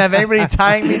doesn't have anybody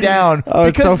tying me down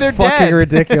because they're fucking dead.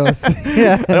 Ridiculous.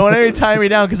 I don't want anybody tying me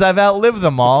down because I've outlived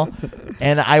them all.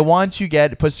 And I want to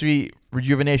get pussy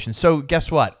rejuvenation. So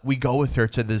guess what? We go with her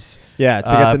to this to get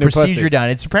the new procedure pussy done.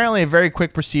 It's apparently a very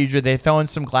quick procedure. They throw in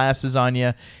some glasses on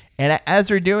you. And as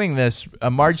they're doing this,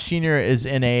 Marge Sr. is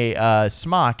in a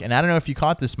smock. And I don't know if you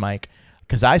caught this, Mike,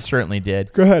 because I certainly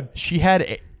did. Go ahead. She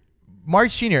had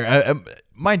Marge Sr.,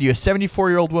 mind you, a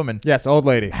 74-year-old woman. Yes, old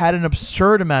lady. Had an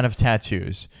absurd amount of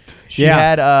tattoos. She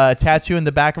had a tattoo in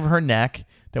the back of her neck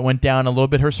that went down a little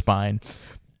bit her spine.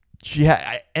 She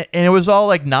had, and it was all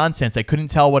like nonsense. I couldn't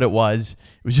tell what it was.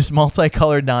 It was just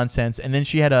multicolored nonsense. And then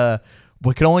she had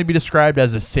what could only be described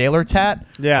as a sailor tat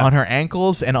on her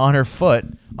ankles and on her foot,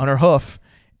 on her hoof.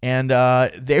 And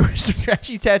they were some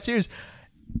trashy tattoos.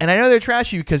 And I know they're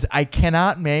trashy because I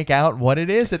cannot make out what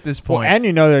it is at this point. Well, and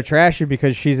you know they're trashy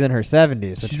because she's in her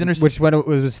 70s, which when it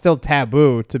was still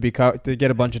taboo to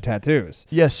get a bunch of tattoos.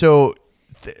 Yeah, so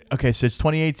okay, so it's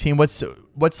 2018. What's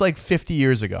like 50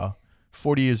 years ago?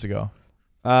 40 years ago?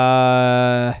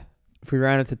 If we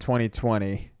round it to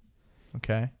 2020.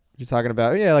 Okay. You're talking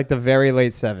about like the very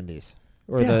late 70s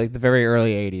or the very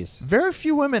early 80s. Very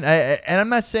few women and I'm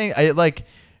not saying like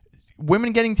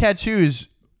women getting tattoos,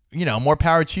 more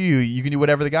power to you. You can do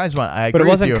whatever the guys want. I agree but it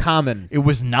wasn't with you. common. It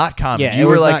was not common. Yeah, you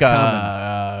were like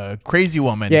a crazy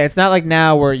woman. Yeah, it's not like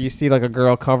now where you see like a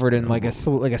girl covered in like a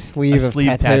sleeve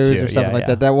of tattoos or something like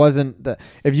that. That wasn't.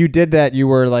 If you did that, you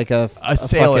were like a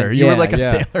sailor. Fucking, you were like a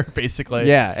sailor, basically.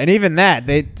 Yeah, and even that,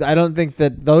 I don't think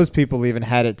that those people even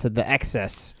had it to the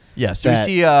excess. Yeah, so we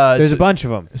see. There's a bunch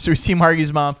of them. So we see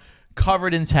Margie's mom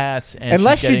covered in tats, and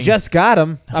unless she just got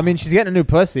him. I mean, she's getting a new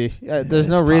pussy. There's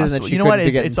no reason that she couldn't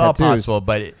be getting it's all tattoos. possible,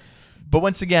 but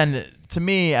once again, to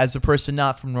me as a person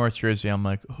not from North Jersey, I'm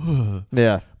like, ugh.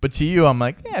 Yeah. But to you, I'm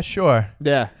like, yeah, sure.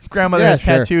 Yeah. Grandmother has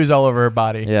tattoos all over her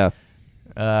body. Yeah.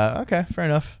 Okay, fair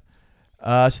enough.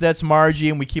 So that's Margie,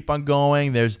 and we keep on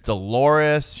going. There's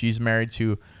Dolores. She's married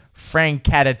to Frank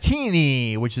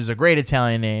Catatini, which is a great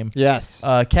Italian name. Yes.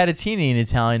 Catatini in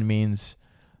Italian means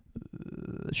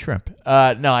shrimp.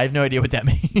 No, I have no idea what that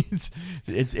means.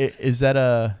 Is that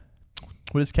a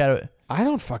what is cat? I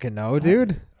don't fucking know,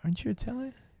 dude. Aren't you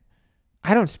Italian?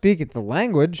 I don't speak the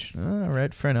language. All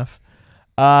right, fair enough.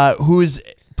 Who's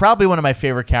probably one of my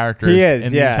favorite characters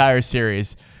in the entire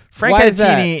series. Frank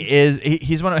Catatini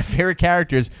he's one of my favorite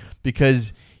characters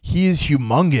because he is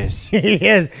humongous. He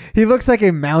is. He looks like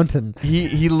a mountain.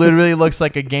 He literally looks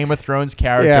like a Game of Thrones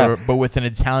character, but with an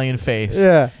Italian face.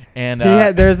 Yeah. And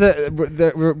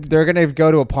they're gonna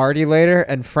go to a party later,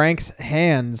 and Frank's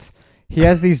hands. He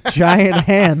has these giant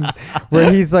hands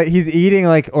where he's eating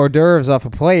like hors d'oeuvres off a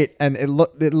plate, and it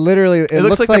literally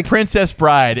looks like the Princess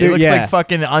Bride. Dude, it looks like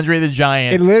fucking Andre the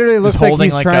Giant. It literally looks like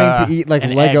he's trying to eat like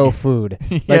Lego food,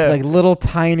 like little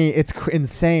tiny. It's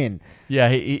insane. Yeah,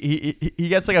 he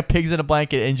gets like a pig's in a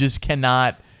blanket and just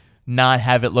cannot not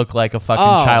have it look like a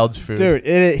fucking child's food.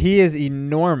 Dude, he is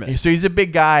enormous. So he's a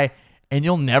big guy, and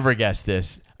you'll never guess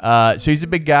this. So he's a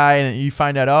big guy, and you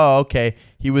find out, oh, okay,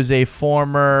 he was a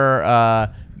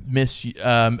former Miss. Let's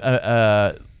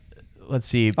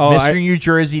see, Mr. New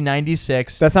Jersey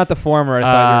 '96. That's not the former. I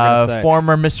thought you were going to say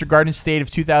former Mr. Garden State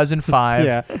of 2005.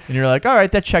 Yeah, and you're like, all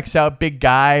right, that checks out. Big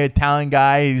guy, Italian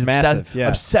guy. He's massive.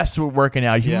 Obsessed with working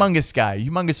out. Humongous guy,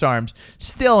 humongous arms.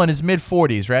 Still in his mid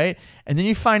 40s, right? And then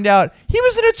you find out he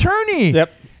was an attorney.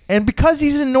 Yep. And because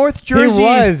he's in North Jersey, he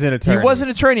was an attorney. He was an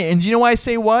attorney. And do you know why I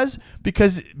say was?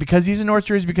 Because he's in North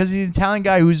Jersey, because he's an Italian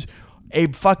guy who's a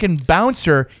fucking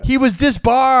bouncer. He was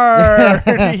disbarred.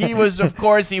 He was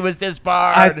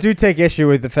disbarred. I do take issue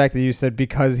with the fact that you said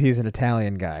because he's an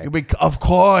Italian guy. Of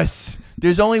course.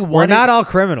 There's only one. We're not all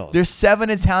criminals. There's 7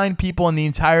 Italian people in the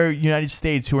entire United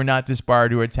States who are not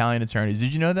disbarred, who are Italian attorneys.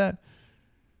 Did you know that?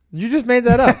 You just made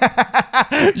that up.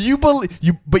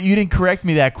 But you didn't correct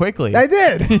me that quickly. I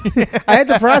did. I had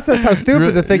to process how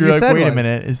stupid the thing you said was. Wait a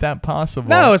minute, is that possible?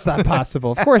 No, it's not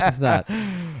possible. Of course, it's not.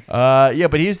 Yeah,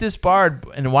 but he's disbarred,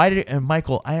 and why did? And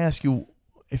Michael, I ask you,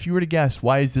 if you were to guess,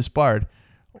 why he's disbarred?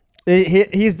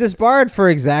 He's disbarred for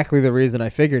exactly the reason I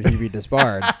figured he'd be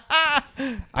disbarred.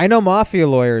 I know mafia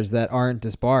lawyers that aren't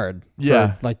disbarred.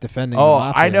 For, like defending. The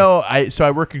mafia. I know. So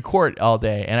I work in court all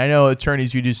day, and I know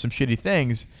attorneys who do some shitty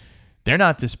things. They're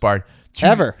not disbarred.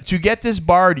 To get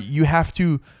disbarred, you have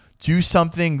to do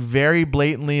something very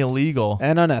blatantly illegal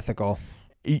and unethical.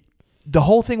 The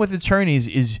whole thing with attorneys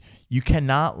is you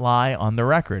cannot lie on the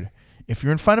record. If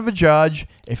you're in front of a judge,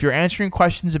 if you're answering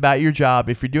questions about your job,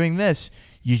 if you're doing this,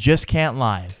 you just can't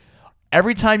lie.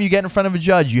 Every time you get in front of a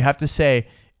judge, you have to say,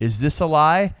 is this a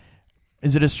lie?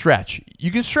 Is it a stretch?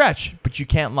 You can stretch, but you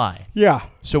can't lie. Yeah.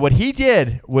 So what he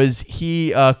did was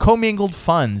he commingled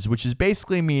funds, which is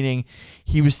basically meaning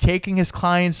he was taking his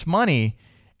client's money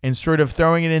and sort of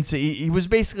throwing it into. He was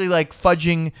basically like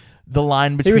fudging the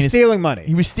line between. He was stealing money.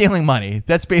 He was stealing money.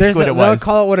 That's basically what it was.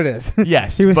 Call it what it is.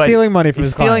 Yes, he was stealing money from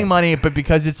his stealing clients. money, but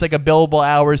because it's like a billable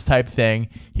hours type thing,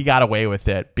 he got away with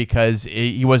it because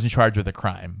he wasn't charged with a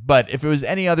crime. But if it was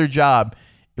any other job,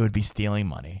 it would be stealing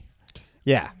money.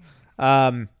 Yeah.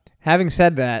 Having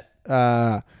said that,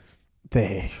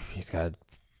 he's got a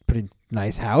pretty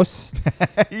nice house.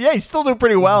 Yeah, he's still doing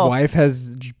pretty well. His wife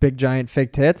has big giant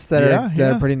fake tits that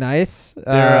are pretty nice.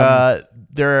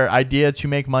 Their idea to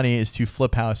make money is to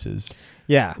flip houses.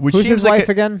 Yeah. Which Who's seems his like wife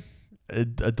again?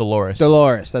 Dolores.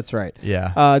 Dolores, that's right.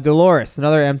 Yeah. Dolores,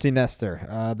 another empty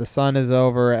nester. The son is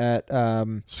over at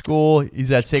school.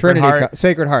 He's at Sacred Trinity Heart.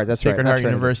 Sacred Heart, that's right. Sacred Heart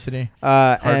Trinity. University.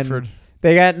 Hartford. And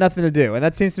they got nothing to do. And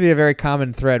that seems to be a very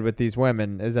common thread with these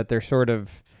women is that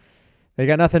they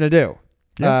got nothing to do.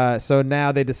 Yeah. So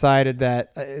now they decided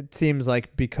that it seems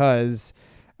like because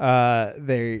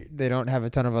they don't have a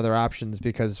ton of other options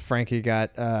because Frankie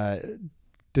got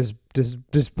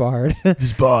disbarred.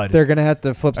 Disbarred. They're gonna have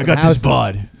to flip some houses.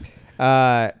 Disbarred.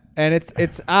 And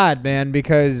it's odd, man,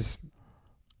 because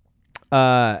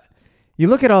you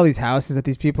look at all these houses that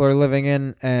these people are living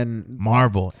in, and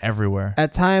marble everywhere.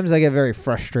 At times, I get very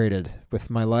frustrated with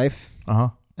my life. Uh-huh.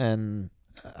 And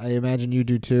I imagine you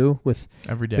do too, with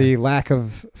every day the lack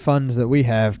of funds that we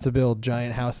have to build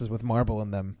giant houses with marble in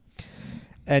them.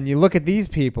 And you look at these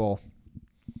people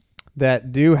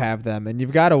that do have them, and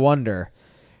you've got to wonder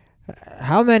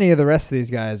how many of the rest of these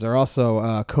guys are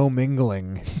also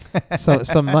commingling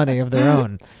some money of their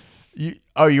own.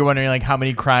 You're wondering like how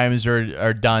many crimes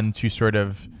are done to sort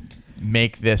of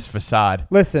make this facade.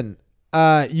 Listen,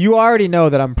 you already know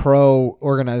that I'm pro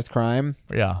organized crime.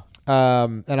 Yeah.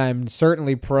 And I'm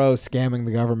certainly pro scamming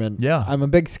the government. Yeah. I'm a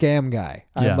big scam guy.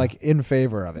 I'm like in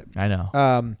favor of it. I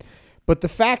know. But the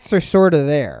facts are sort of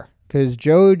there because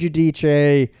Joe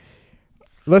Giudice.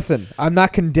 Listen, I'm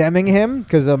not condemning him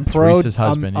because I'm pro.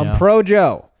 I'm pro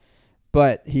Joe,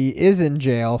 but he is in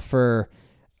jail for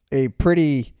a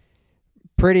pretty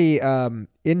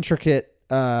intricate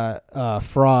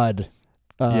fraud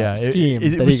scheme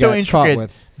it that was he so got intricate. caught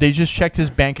with. They just checked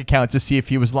his bank account to see if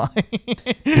he was lying.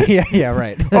 yeah,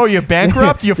 right. Oh, you're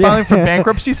bankrupt? You're filing for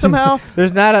bankruptcy somehow?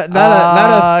 There's not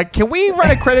a. Can we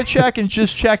run a credit check and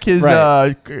just check his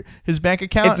his bank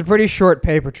account? It's a pretty short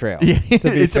paper trail. Yeah,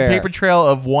 it's a paper trail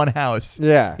of one house.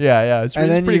 Yeah, yeah. It's and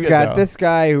then pretty you've good, got though. this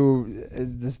guy who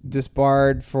is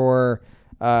disbarred for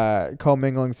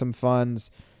commingling some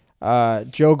funds.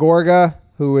 Joe Gorga,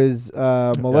 who is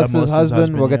Melissa's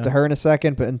husband. We'll get to her in a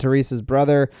second, and Teresa's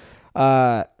brother.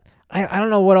 I don't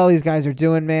know what all these guys are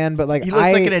doing, man, but like he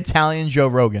looks like an Italian Joe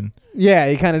Rogan. Yeah,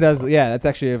 he kind of does. Yeah, that's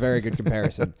actually a very good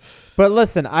comparison. But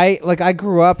listen, I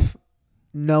grew up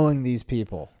knowing these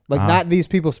people. Like not these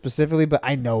people specifically, but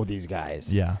I know these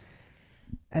guys. Yeah.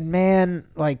 And man,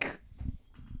 like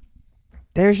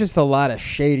there's just a lot of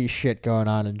shady shit going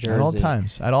on in Jersey.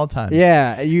 At all times.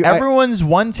 Yeah. Everyone's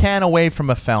one tan away from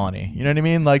a felony. You know what I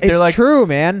mean? Like it's true,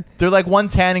 man. They're like one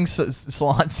tanning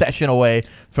salon session away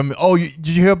from. Oh, did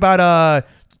you hear about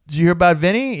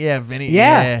Vinny? Yeah, Vinny.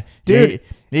 Yeah, dude.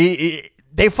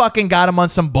 They fucking got him on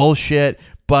some bullshit,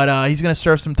 but he's gonna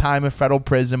serve some time in federal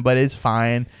prison, but it's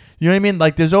fine. You know what I mean?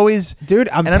 Like there's always, dude.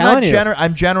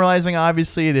 I'm generalizing.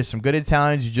 Obviously, there's some good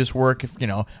Italians. You just work,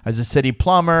 as a city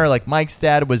plumber. Like Mike's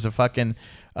dad was a fucking.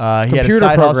 He had a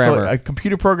side hustle, a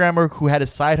computer programmer who had a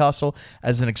side hustle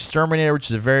as an exterminator,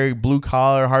 which is a very blue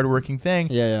collar, hardworking thing.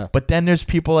 Yeah. But then there's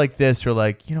people like this who are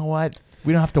like, you know what?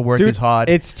 We don't have to work as hard.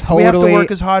 It's Do we have to work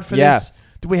as hard for this?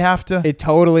 Do we have to? It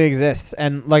totally exists,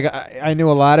 and like I knew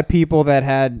a lot of people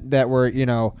that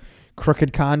were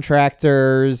crooked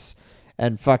contractors.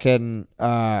 And fucking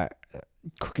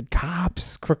crooked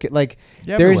cops,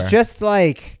 there's just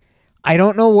like, I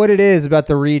don't know what it is about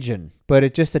the region, but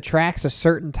it just attracts a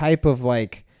certain type of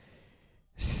like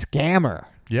scammer.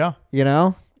 Yeah.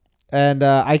 And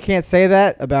I can't say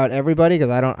that about everybody because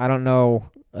I don't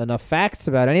know enough facts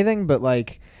about anything, but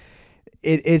like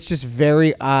it's just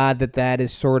very odd that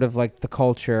is sort of like the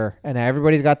culture, and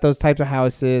everybody's got those types of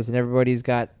houses, and everybody's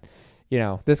got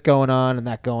this going on and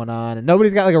that going on, and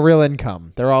nobody's got like a real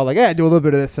income. They're all like, yeah, do a little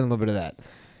bit of this and a little bit of that.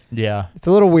 Yeah. It's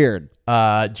a little weird.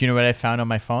 Do you know what I found on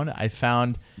my phone? I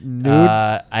found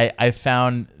Nudes? I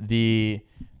found the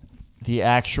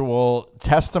actual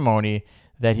testimony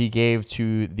that he gave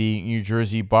to the New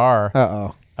Jersey bar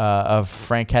of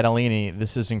Frank Catalini.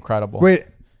 This is incredible. Wait,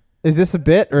 is this a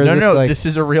bit or is No, like... this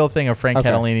is a real thing of Frank Okay.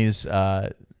 Catalini's.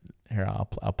 Here,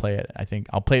 I'll play it. I think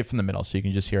I'll play it from the middle so you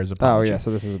can just hear his apology. Oh yeah, so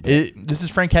this is a bit. This is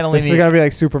Frank Catalini. This is gonna be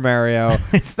like Super Mario.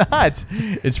 It's not.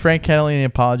 It's Frank Catalini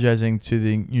apologizing to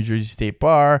the New Jersey State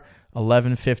Bar,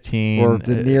 11/15, Or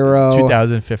De Niro.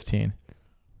 2015.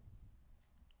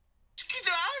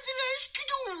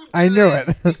 I knew it.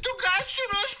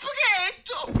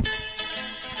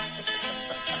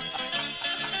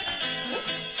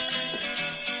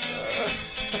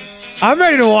 I'm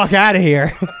ready to walk out of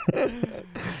here.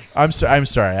 I'm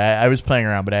sorry. I was playing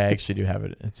around, but I actually do have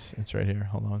it. It's right here.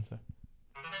 Hold on a sec.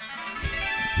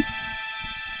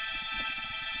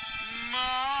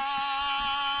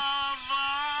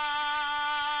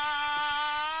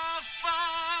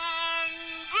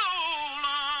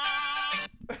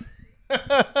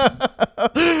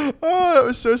 Oh, that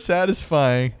was so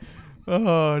satisfying.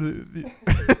 Oh,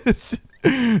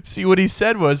 see what he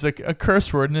said was a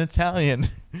curse word in Italian,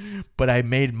 but I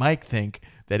made Mike think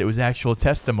that it was actual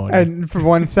testimony. And for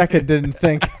 1 second didn't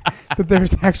think that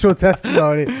there's actual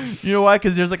testimony. You know why?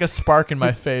 Because there's like a spark in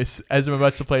my face as I'm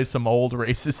about to play some old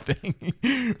racist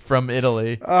thing from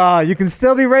Italy. Oh, you can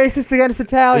still be racist against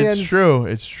Italians. It's true.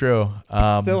 It's true.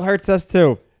 Still hurts us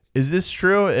too. Is this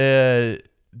true?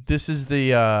 This is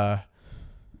the. I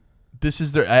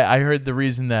heard the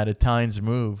reason that Italians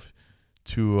moved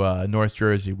to North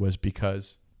Jersey was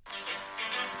because.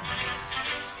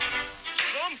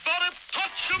 Somebody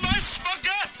touch my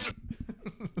spaghetti.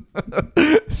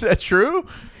 Is that true?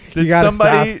 Did You gotta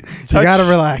somebody stop. touch You gotta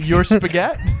relax. your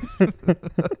spaghetti?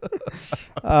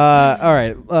 All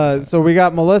right. So we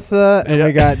got Melissa and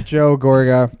we got Joe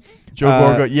Gorga. Joe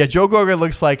Gorga. Yeah, Joe Gorga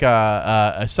looks like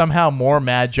a somehow more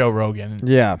mad Joe Rogan.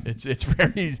 Yeah. It's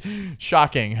very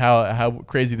shocking how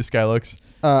crazy this guy looks.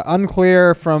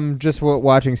 Unclear from just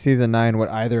watching season 9 what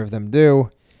either of them do.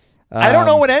 I don't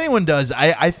know what anyone does.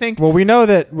 I think Well, we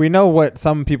know what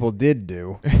some people did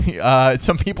do.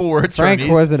 some people were attorneys.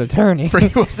 Frank was an attorney.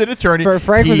 Frank was an attorney.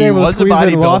 Frank was He able to was a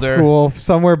squeeze in law bodybuilder. school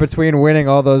somewhere between winning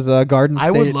all those Garden State.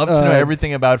 I would love to know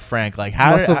everything about Frank. Like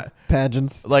muscle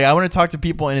pageants. Like I want to talk to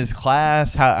people in his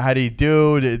class. How did he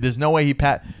do? There's no way he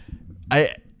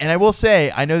And I will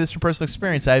say, I know this from personal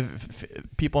experience. I have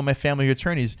people in my family who are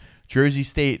attorneys. Jersey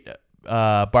State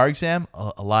bar exam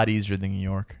a lot easier than New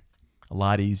York. A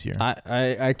lot easier.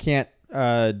 I can't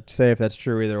say if that's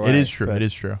true either way. It is true. but- It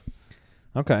is true.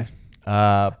 Okay.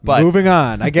 But Moving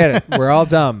on. I get it. We're all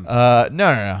dumb.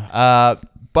 no.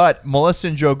 But Melissa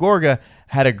and Joe Gorga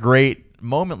had a great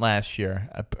moment last year,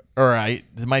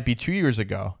 this might be 2 years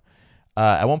ago.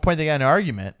 At one point, they got in an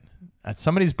argument at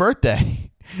somebody's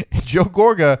birthday. Joe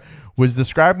Gorga was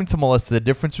describing to Melissa the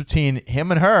difference between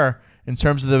him and her in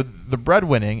terms of the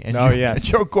breadwinning. And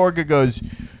Joe Gorga goes,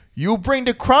 "You bring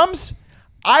the crumbs,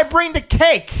 I bring the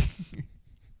cake."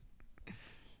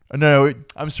 No,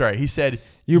 I'm sorry. He said,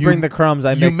 You bring the crumbs,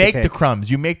 I make the You make the cake."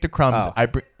 crumbs. You make the crumbs. Oh. I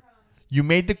bring. You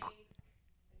made the.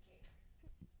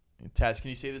 Taz, can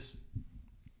you say this?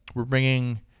 We're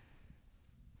bringing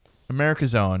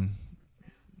America's Own.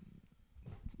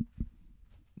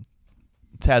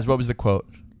 Taz, what was the quote?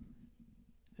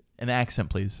 An accent,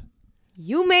 please.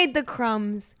 You made the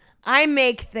crumbs, I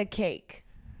make the cake.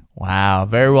 Wow,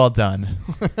 very well done.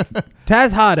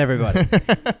 Taz hot, everybody.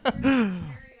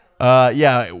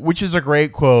 Yeah, which is a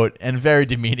great quote and very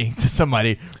demeaning to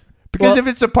somebody. Because Well, if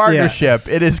it's a partnership,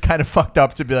 it is kind of fucked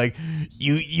up to be like,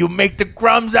 you make the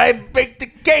crumbs, I bake the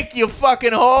cake, you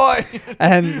fucking whore.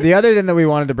 And the other thing that we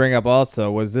wanted to bring up also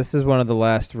was this is one of the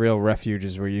last real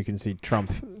refuges where you can see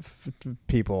Trump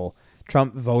people,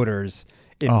 Trump voters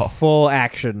in full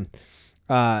action.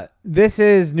 This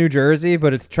is New Jersey,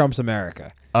 but it's Trump's America.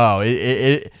 Oh,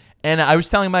 and I was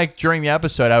telling Mike during the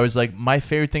episode, I was like, my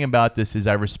favorite thing about this is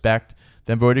I respect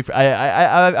them voting for.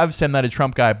 I've said I'm not a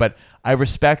Trump guy, but I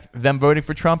respect them voting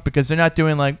for Trump because they're not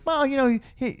doing like, well, you know,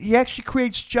 he actually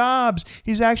creates jobs.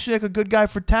 He's actually like a good guy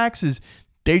for taxes.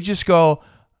 They just go,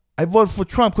 I voted for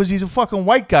Trump because he's a fucking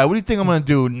white guy. What do you think I'm going to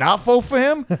do? Not vote for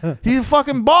him? He's a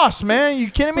fucking boss, man.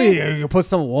 You kidding me? You put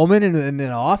some woman in an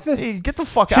office? Hey, get the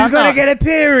fuck She's out. going to get a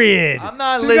period. I'm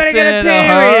not She's listening gonna get a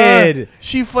to period. her.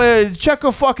 She check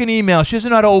her fucking email. She doesn't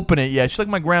know how to open it yet. She's like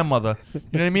my grandmother. You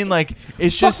know what I mean? Like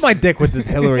it's Suck just my dick with this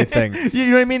Hillary thing. You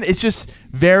know what I mean? It's just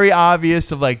very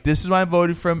obvious of like this is why I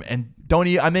voted for him, and I'm not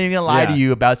even gonna lie to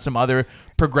you about some other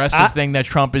progressive thing that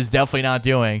Trump is definitely not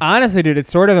doing. Honestly, dude, it's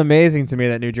sort of amazing to me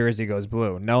that New Jersey goes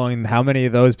blue, knowing how many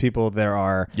of those people there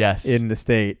are in the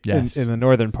state, in the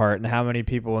northern part, and how many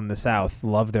people in the South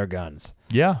love their guns.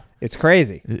 Yeah. It's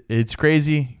crazy. It's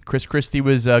crazy. Chris Christie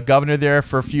was governor there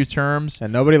for a few terms.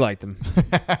 And nobody liked him.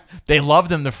 They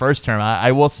loved him the first term.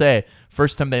 I will say,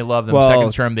 first term they loved him. Well,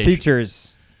 second term they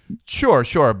teachers. Sure.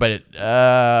 But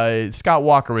Scott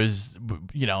Walker was,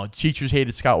 teachers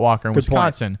hated Scott Walker in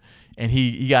Wisconsin. And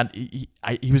he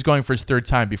was going for his third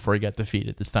time before he got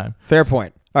defeated this time. Fair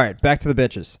point. All right, back to the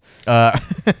bitches.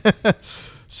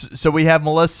 So we have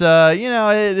Melissa.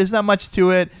 There's not much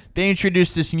to it. They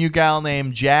introduced this new gal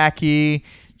named Jackie.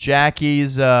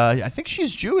 Jackie's, I think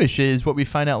she's Jewish, is what we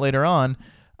find out later on.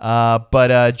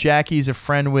 But Jackie's a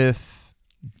friend with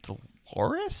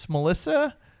Dolores?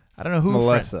 Melissa? I don't know who.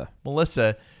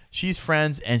 Melissa. She's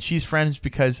friends, and she's friends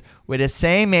because we're the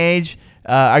same age.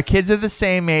 Our kids are the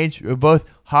same age. We're both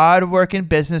hard-working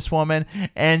businesswoman,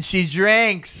 and she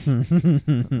drinks.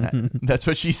 That's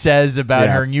what she says about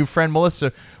her new friend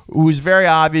Melissa, who's very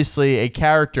obviously a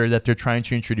character that they're trying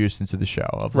to introduce into the show.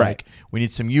 Of like, we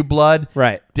need some new blood.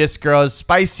 Right. This girl's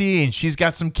spicy, and she's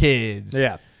got some kids.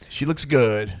 Yeah. She looks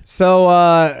good.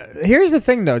 So here's the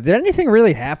thing, though. Did anything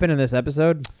really happen in this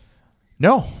episode?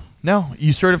 No.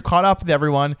 You sort of caught up with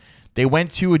everyone. They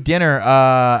went to a dinner.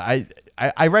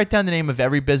 I write down the name of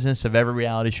every business of every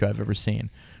reality show I've ever seen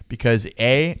because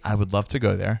I would love to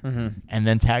go there and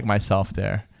then tag myself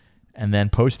there and then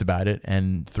post about it,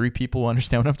 and 3 people will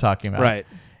understand what I'm talking about. Right.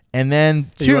 And then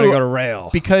 2, you want to go to Rail.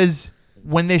 Because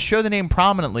when they show the name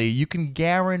prominently, you can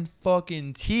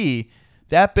guarantee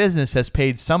that business has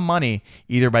paid some money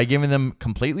either by giving them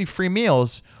completely free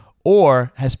meals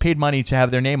or has paid money to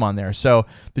have their name on there. So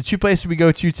the 2 places we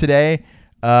go to today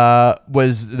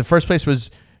was the first place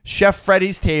was Chef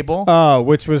Freddy's Table. Oh,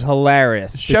 which was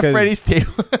hilarious. Chef Freddy's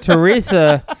Table.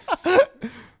 Teresa,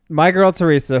 my girl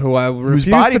Teresa, who I refuse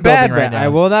to badmouth. Right now. I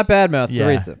will not badmouth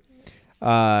Teresa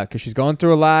because she's going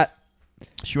through a lot.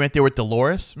 She went there with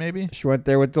Dolores, maybe? She went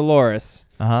there with Dolores.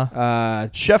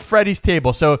 Chef Freddy's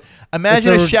Table. So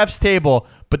imagine a chef's table,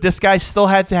 but this guy still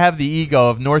had to have the ego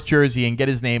of North Jersey and get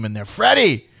his name in there.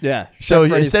 Freddy! Yeah. So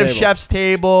instead of Chef's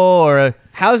Table or...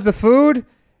 How's the food?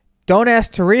 Don't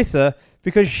ask Teresa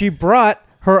because she brought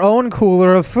her own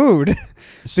cooler of food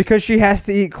because she has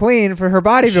to eat clean for her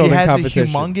bodybuilding competition.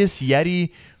 She has a humongous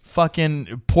Yeti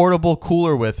fucking portable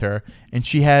cooler with her, and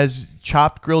she has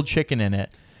chopped grilled chicken in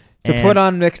it. To put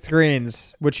on mixed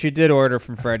greens, which she did order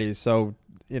from Freddy's, so...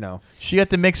 she got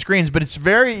the mixed greens, but it's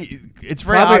very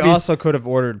probably obvious. Also could have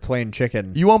ordered plain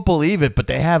chicken. You won't believe it, but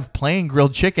they have plain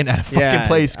grilled chicken at a fucking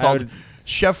place called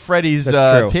Chef Freddy's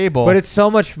Table. But it's so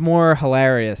much more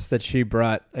hilarious that she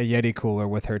brought a Yeti cooler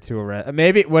with her to a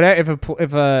maybe whatever.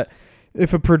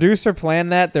 If a producer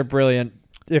planned that, they're brilliant.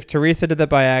 If Teresa did that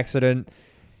by accident,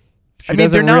 she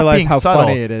doesn't they're not realize being how subtle.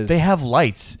 funny it is. They have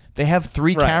lights. They have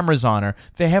 3 cameras on her.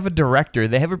 They have a director.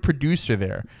 They have a producer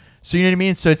there. So you know what I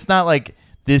mean? So it's not like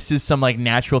this is some like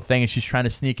natural thing and she's trying to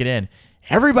sneak it in.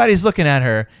 Everybody's looking at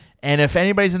her. And if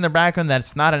anybody's in the background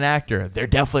that's not an actor, they're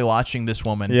definitely watching this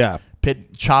woman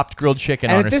pit chopped grilled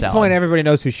chicken on her salad. And at this point, everybody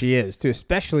knows who she is, too,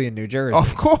 especially in New Jersey.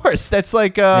 Of course. That's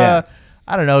like, I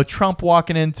don't know, Trump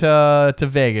walking into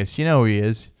Vegas. You know who he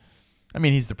is. I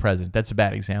mean, he's the president. That's a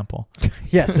bad example.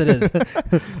 Yes, it is.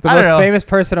 The most famous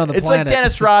person on the planet. It's like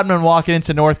Dennis Rodman walking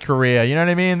into North Korea. You know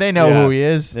what I mean? They know who he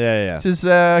is. Yeah. It's his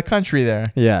country there.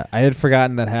 Yeah, I had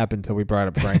forgotten that happened until we brought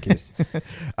up Frankie's.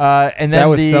 And then that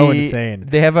was so insane.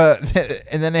 They have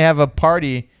and then they have a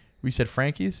party. We said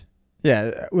Frankie's?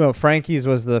 Yeah, well, Frankie's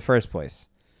was the first place.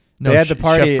 No, they had the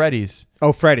party. Chef Freddy's.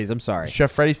 Oh, Freddy's. I'm sorry. Chef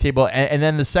Freddy's Table. And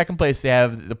then the second place they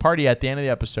have the party at the end of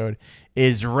the episode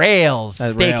is Rails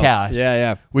Steakhouse. Rails.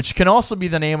 Yeah. Which can also be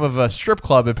the name of a strip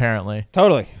club, apparently.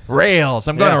 Totally. Rails.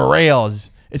 I'm going to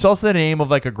Rails. It's also the name of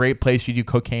like a great place you do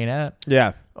cocaine at.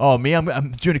 Yeah. Oh, me,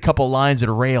 I'm doing a couple lines at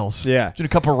Rails. Yeah. Doing a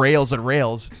couple rails at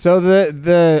Rails. So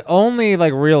the only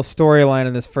like real storyline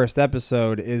in this first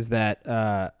episode is that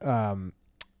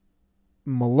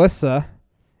Melissa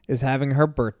is having her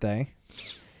birthday,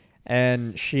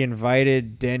 and she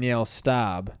invited Danielle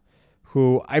Staub,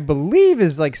 who I believe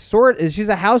is like she's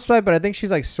a housewife, but I think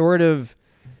she's like sort of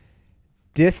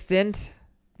distant.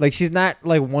 Like she's not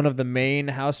like one of the main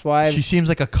housewives. She seems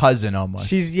like a cousin almost.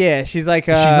 She's like she's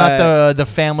not the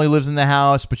family lives in the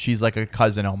house, but she's like a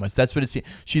cousin almost. That's what it seems.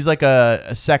 She's like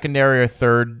a secondary or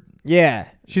third. Yeah,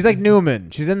 she's like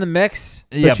Newman. She's in the mix,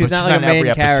 but she's not like a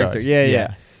main character.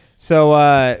 Yeah. So,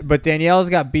 but Danielle's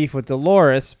got beef with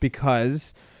Dolores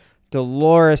because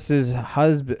Dolores'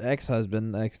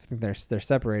 ex-husband, I think they're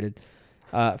separated,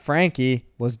 Frankie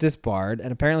was disbarred,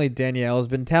 and apparently Danielle has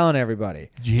been telling everybody.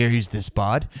 Did you hear he's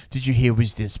disbarred? Did you hear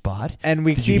he's disbarred? And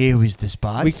Did you hear he's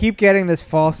disbarred? we keep getting this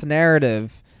false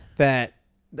narrative that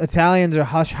Italians are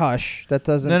hush hush. That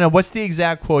doesn't. No. What's the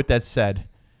exact quote that said?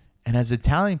 And as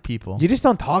Italian people, You just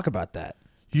don't talk about that.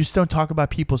 you just don't talk about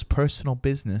people's personal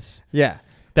business. Yeah.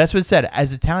 That's what it said.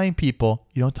 As Italian people,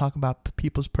 you don't talk about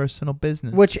people's personal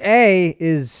business. Which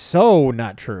is so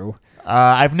not true.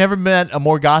 I've never met a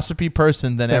more gossipy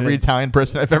person than every Italian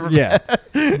person I've ever met.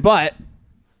 Yeah. But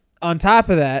on top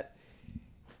of that,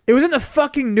 it was in the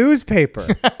fucking newspaper.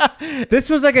 This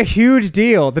was like a huge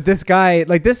deal that this guy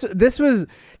this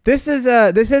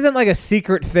isn't like a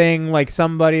secret thing, like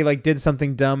somebody like did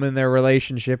something dumb in their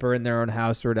relationship or in their own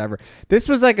house or whatever. This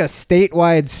was like a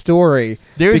statewide story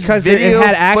because it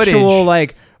had actual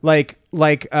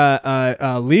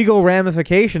legal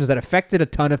ramifications that affected a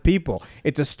ton of people.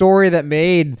 It's a story that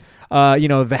made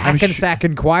the Hackensack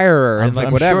Inquirer and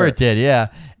I'm whatever. sure it did, yeah.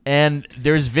 And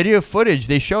there's video footage.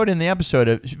 They showed in the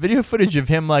episode video footage of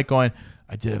him like going,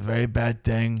 I did a very bad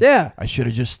thing. Yeah. I should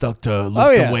have just stuck to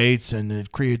lift the weights and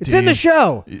creatine. It's in the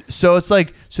show. So it's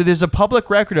like, so there's a public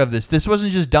record of this. This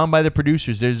wasn't just done by the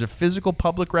producers. There's a physical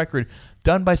public record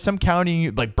done by some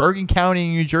county, like Bergen County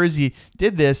in New Jersey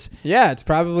did this. Yeah, it's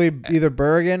probably either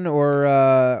Bergen or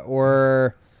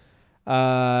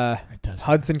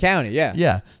Hudson County. Yeah.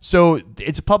 Yeah. So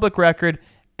it's a public record.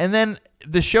 And then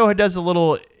the show does a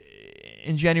little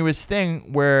ingenuous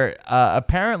thing where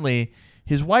apparently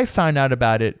his wife found out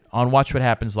about it on Watch What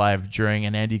Happens Live during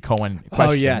an Andy Cohen question.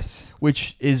 Oh, yes.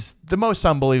 Which is the most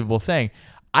unbelievable thing.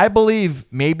 I believe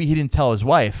maybe he didn't tell his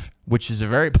wife, which is a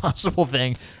very possible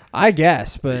thing. I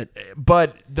guess, but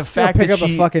the fact pick that up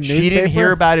a fucking she didn't hear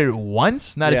newspaper? about it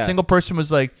once, not a Yeah. single person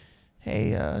was like,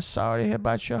 hey, sorry to hear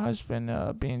about your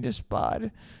husband being disbarred.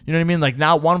 You know what I mean? Like,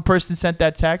 not one person sent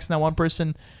that text, not one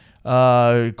person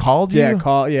called you.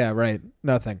 Yeah, right.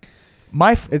 Nothing.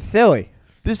 It's silly.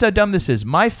 This is how dumb this is.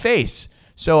 My face.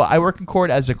 So I work in court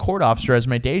as a court officer as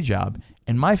my day job,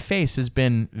 and my face has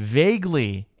been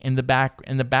vaguely in the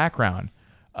background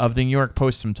of the New York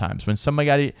Post sometimes. When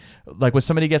somebody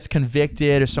gets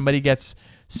convicted or somebody gets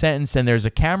sentenced and there's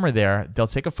a camera there, they'll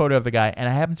take a photo of the guy, and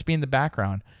I happen to be in the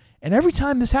background. And every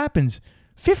time this happens,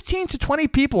 15 to 20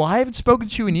 people I haven't spoken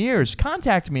to in years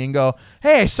contact me and go,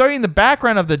 hey, I saw you in the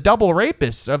background of the double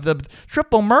rapist, of the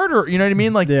triple murder. You know what I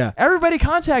mean? Like, Yeah. Everybody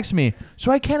contacts me.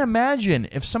 So I can't imagine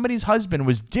if somebody's husband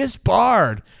was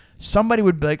disbarred, somebody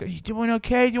would be like, are you doing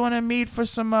okay? Do you want to meet for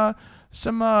some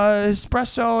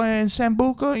espresso and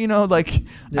sambuca? You know, like,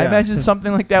 I imagine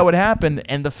something like that would happen.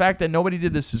 And the fact that nobody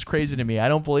did this is crazy to me. I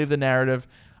don't believe the narrative.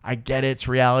 I get it. It's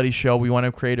a reality show. We want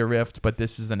to create a rift, but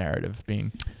this is the narrative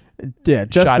being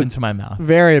Just shot into my mouth.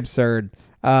 Very absurd.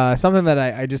 Something that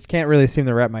I just can't really seem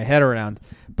to wrap my head around.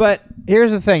 But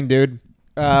here's the thing, dude.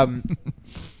 The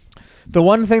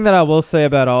one thing that I will say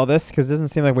about all this, because it doesn't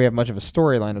seem like we have much of a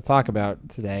storyline to talk about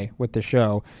today with the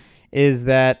show, is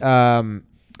that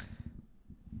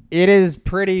it is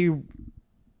pretty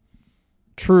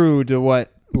true to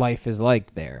what life is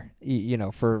like there.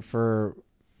 For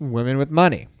women with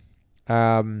money.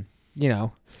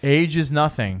 Age is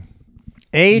nothing.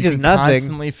 Age is nothing.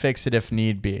 Constantly fix it if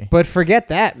need be. But forget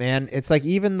that, man. It's like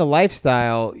even the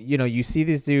lifestyle, you see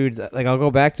these dudes, like I'll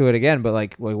go back to it again, but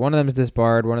like one of them is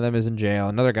disbarred, one of them is in jail.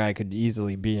 Another guy could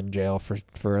easily be in jail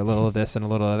for a little of this and a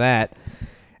little of that.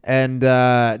 And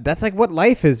that's like what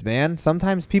life is, man.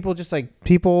 Sometimes people just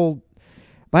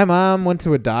my mom went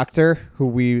to a doctor who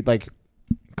we like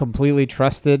completely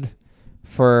trusted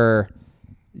for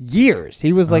years.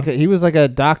 He was like a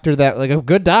doctor that like a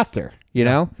good doctor, you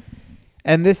know?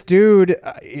 And this dude,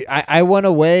 I went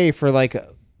away for like a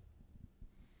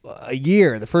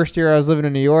year. The first year I was living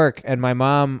in New York, and my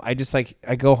mom, I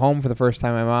go home for the first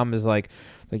time. My mom is like,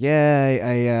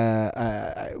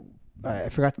 yeah, I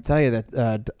forgot to tell you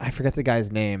that I forgot the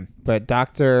guy's name, but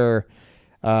Dr.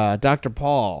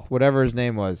 Paul, whatever his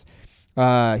name was,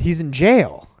 he's in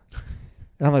jail.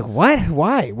 And I'm like, what?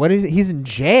 Why? What is it? He's in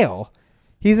jail.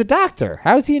 He's a doctor.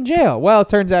 How is he in jail? Well, it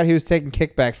turns out he was taking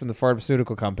kickbacks from the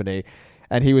pharmaceutical company,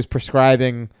 and he was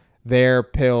prescribing their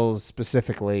pills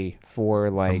specifically for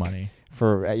money.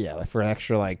 for an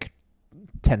extra like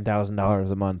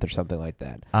 $10,000 a month or something like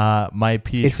that. My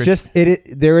pediatrician. It's just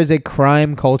there is a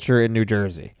crime culture in New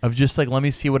Jersey of just like, let me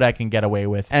see what I can get away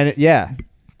with. and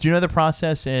Do you know the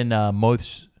process in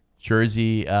most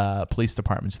Jersey police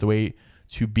departments, the way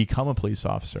to become a police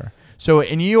officer? So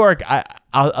in New York,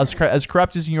 as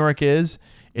corrupt as New York is,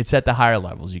 It's at the higher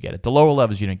levels you get it. The lower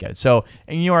levels you don't get it. So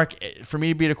in New York, for me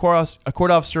to be a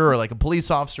court officer or like a police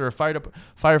officer, a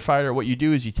firefighter, what you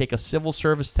do is you take a civil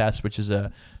service test, which is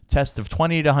a test of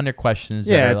 20 to 100 questions.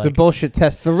 Yeah, it's a bullshit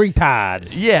test for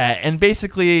retards. Yeah, and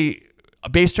basically,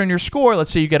 based on your score,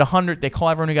 let's say you get 100, they call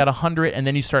everyone who got 100, and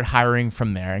then you start hiring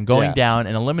from there and going down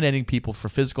and eliminating people for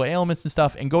physical ailments and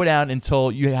stuff, and go down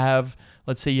until you have,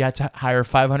 let's say you had to hire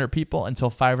 500 people, until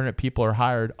 500 people are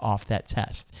hired off that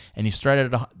test. And you start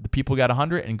at the people got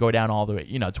 100 and go down all the way,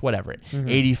 to whatever,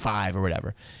 85 or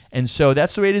whatever. And so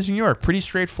that's the way it is in New York. Pretty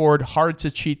straightforward, hard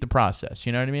to cheat the process.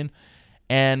 You know what I mean?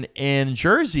 And in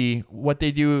Jersey, what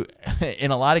they do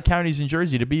in a lot of counties in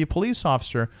Jersey, to be a police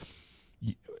officer,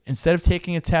 instead of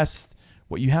taking a test,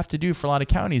 what you have to do for a lot of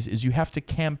counties is you have to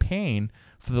campaign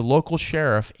for the local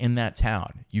sheriff in that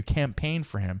town. You campaign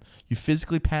for him. You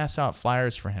physically pass out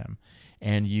flyers for him,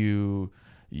 and you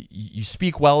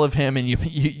speak well of him, and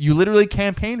you literally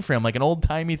campaign for him like an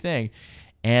old-timey thing.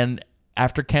 And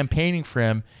after campaigning for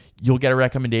him, you'll get a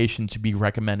recommendation to be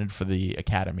recommended for the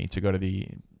academy, to go to the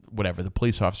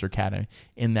police officer academy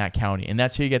in that county. And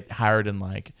that's how you get hired in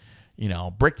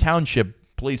Brick Township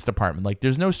Police Department. Like,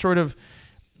 there's no sort of,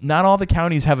 not all the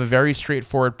counties have a very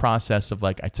straightforward process of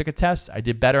like, I took a test, I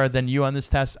did better than you on this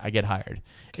test, I get hired.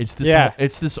 It's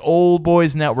this old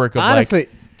boys network of honestly,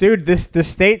 dude, the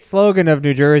state slogan of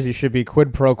New Jersey should be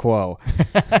quid pro quo.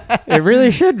 It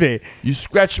really should be. You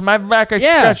scratch my back, I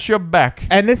scratch your back.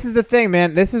 And this is the thing,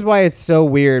 man. This is why it's so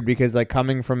weird, because like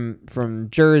coming from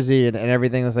Jersey and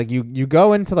everything, it's like you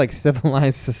go into like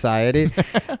civilized society.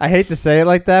 I hate to say it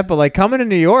like that, but like coming to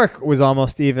New York was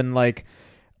almost even like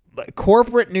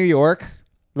corporate New York,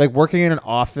 like working in an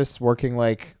office, working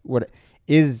like what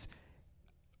is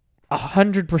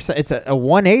 100%. It's a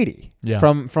 180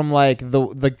 from like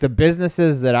the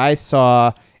businesses that I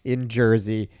saw in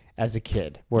Jersey as a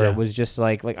kid, where it was just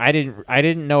like I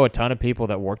didn't know a ton of people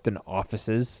that worked in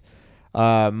offices.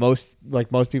 Most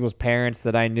people's parents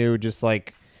that I knew, just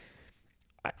like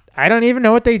I don't even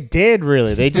know what they did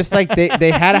really. They just like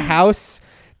they had a house.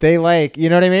 They like, you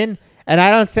know what I mean? And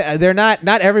I don't say they're not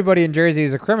everybody in Jersey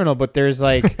is a criminal, but there's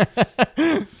like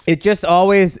it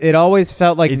always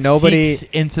felt like nobody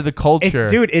seeps into the culture.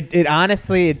 It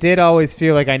honestly, it did always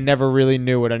feel like I never really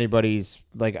knew what anybody's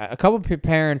like. A couple of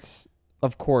parents,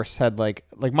 of course, had like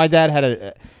my dad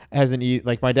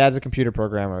my dad's a computer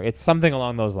programmer. It's something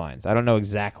along those lines. I don't know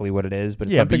exactly what it is, but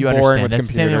it's something you boring with That's computers.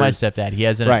 the same with my stepdad. He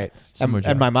has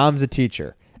and my mom's a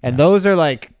teacher, and those are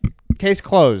like case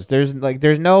closed. There's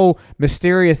no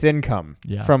mysterious income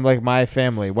from like my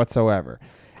family whatsoever.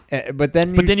 But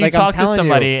then you talk to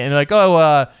somebody and they're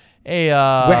like, hey,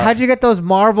 how'd you get those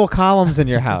marble columns in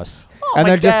your house? And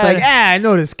they're just dad. like, I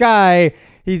know this guy.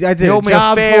 I did a me a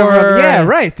job for favor. him. Yeah,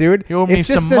 right, dude. He owed me It's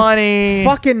just some this money.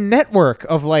 Fucking network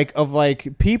of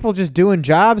people just doing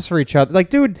jobs for each other. Like,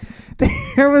 dude,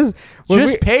 there was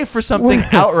pay for something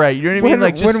outright. You know what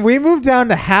I mean? When we moved down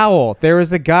to Howell, there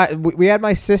was a guy. We had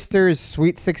my sister's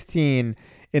Sweet 16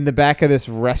 in the back of this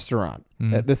restaurant,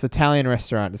 this Italian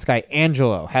restaurant. This guy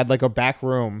Angelo had like a back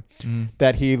room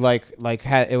that he like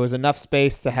had. It was enough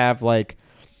space to have like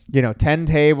 10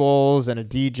 tables and a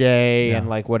DJ and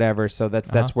like whatever. So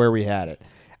that's where we had it.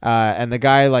 And the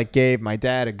guy like gave my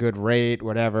dad a good rate,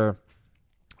 whatever.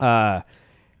 And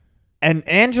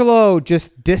Angelo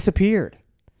just disappeared.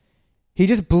 He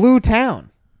just blew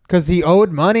town because he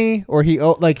owed money, or he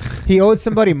owed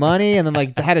somebody money, and then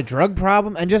like had a drug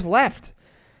problem and just left.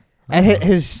 And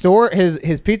his store,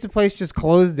 his pizza place just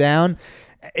closed down.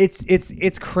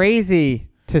 It's crazy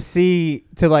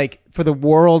for the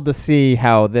world to see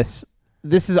how this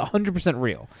is 100%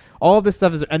 real. All of this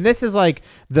stuff is, and this is like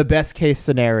the best case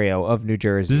scenario of New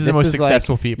Jersey. This is the most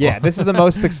successful people. Yeah, this is the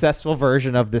most successful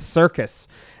version of this circus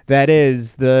that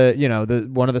is the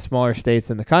one of the smaller states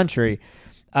in the country.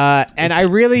 And I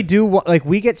really do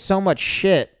we get so much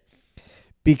shit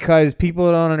because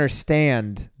people don't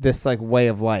understand this like way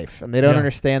of life, and they don't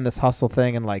understand this hustle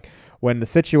thing. And like when the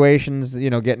situation's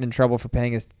getting in trouble for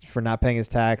not paying his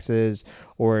taxes,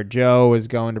 or Joe is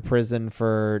going to prison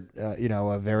for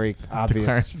a very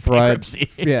obvious fraud.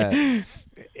 Yeah,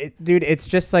 dude, it's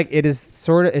just like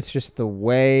it's just the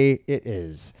way it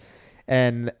is,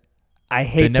 and I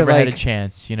hate. They never had a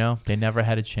chance, They never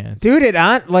had a chance, dude.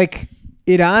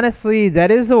 It honestly, that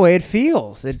is the way it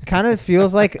feels. It kind of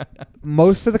feels like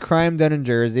most of the crime done in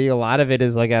Jersey, a lot of it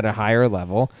is like at a higher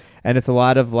level, and it's a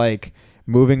lot of like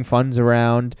moving funds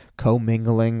around,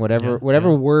 commingling,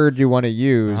 whatever word you want to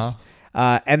use.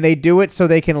 And they do it so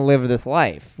they can live this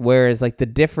life. Whereas like the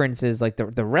difference is like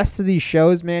the rest of these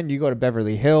shows, man, you go to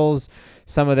Beverly Hills,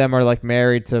 some of them are like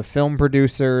married to film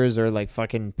producers or like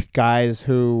fucking guys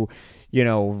who, you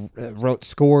know, wrote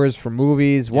scores for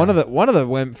movies. One of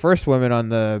the first women on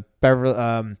the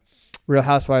Real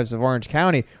Housewives of Orange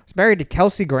County was married to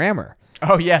Kelsey Grammer.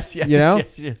 Oh yes, You know?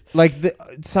 yes. Like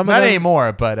some of Not them,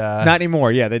 anymore, but not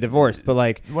anymore. Yeah, they divorced, but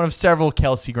like one of several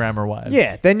Kelsey Grammer wives.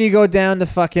 yeah. Then you go down to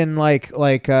fucking Potomac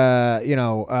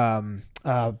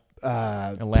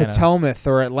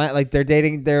or Atlanta. Like they're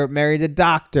dating. They're married to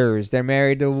doctors. They're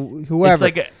married to whoever. It's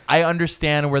like I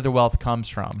understand where the wealth comes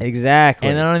from. Exactly.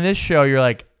 And then on this show, you're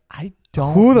like, I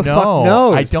don't Who the know. fuck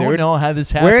knows, I don't dude? know how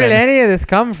this happened. Where did any of this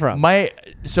come from?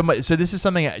 So this is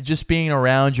something, just being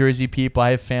around Jersey people, I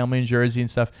have family in Jersey and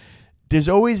stuff. There's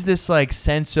always this like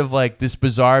sense of like this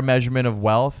bizarre measurement of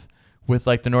wealth with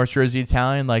like the North Jersey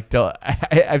Italian. Like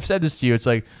I've said this to you. It's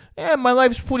like, yeah, my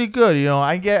life's pretty good. You know,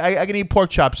 I can eat pork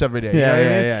chops every day. You know what I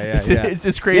mean? It's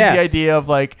this crazy idea of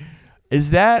like,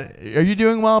 are you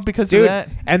doing well because of that?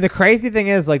 And the crazy thing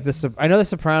is, like, I know The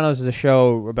Sopranos is a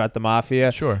show about the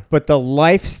mafia. Sure. But the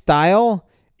lifestyle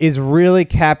is really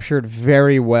captured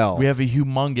very well. We have a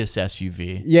humongous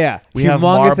SUV. Yeah. We have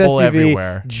humongous marble SUV,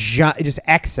 everywhere. Just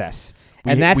excess.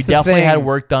 We the definitely thing. had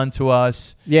work done to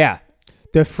us. Yeah.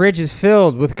 The fridge is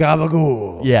filled with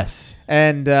gabagool. Yes.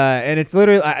 And it's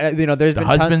literally, there's The been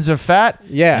husbands are fat.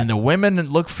 Yeah. And the women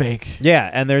look fake. Yeah,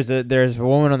 and there's a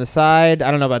woman on the side.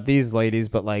 I don't know about these ladies,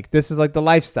 but like this is like the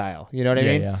lifestyle. You know what I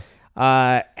mean?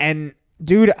 Yeah. And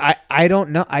dude, I don't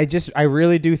know. I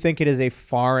really do think it is a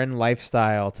foreign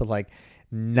lifestyle to like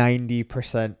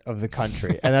 90% of the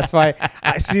country, and that's why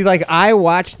I see. Like I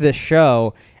watched this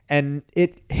show. And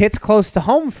it hits close to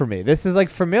home for me. This is like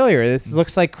familiar. This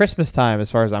looks like Christmas time as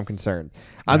far as I'm concerned.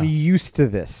 I'm used to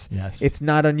this. Yes. It's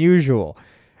not unusual.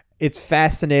 It's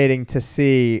fascinating to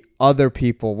see other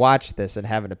people watch this and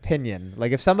have an opinion.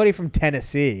 Like if somebody from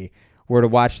Tennessee were to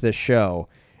watch this show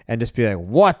and just be like,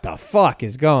 what the fuck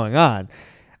is going on?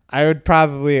 I would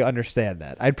probably understand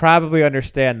that. I'd probably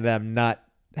understand them not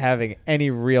having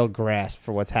any real grasp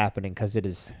for what's happening because it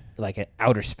is like an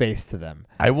outer space to them.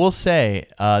 I will say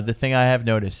the thing I have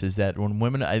noticed is that when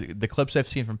women, the clips I've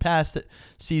seen from past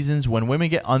seasons, when women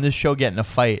get on this show get in a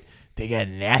fight, they get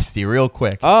nasty real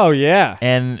quick. Oh yeah,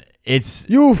 And it's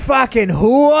you fucking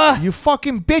whore, you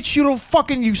fucking bitch, you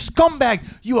scumbag,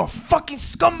 you a fucking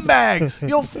scumbag,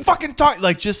 you fucking talk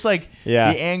like just like the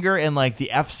anger and like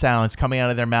the F sounds coming out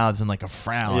of their mouths and like a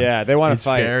frown. Yeah, they want to It's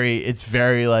fight. It's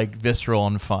very like visceral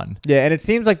and fun. Yeah, and it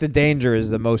seems like the danger is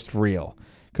the most real.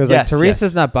 Because like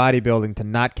Teresa's not bodybuilding to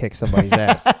not kick somebody's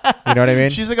ass. You know what I mean?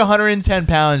 She's like 110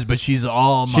 pounds, but she's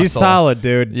all muscle. She's solid,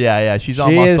 dude. Yeah, she's all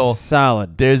She muscle. is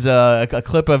solid. There's a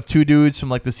clip of two dudes from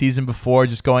like the season before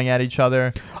just going at each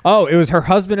other. Oh, it was her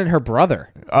husband and her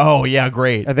brother. Oh yeah,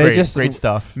 great. They just great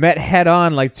stuff. met head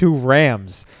on like two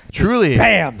rams. Truly,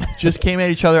 Bam! Just came at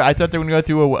each other. I thought they were going to go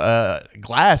through a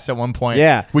glass at one point.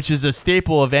 Yeah. Which is a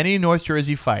staple of any North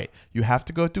Jersey fight. You have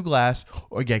to go through glass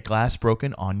or get glass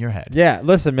broken on your head. Yeah,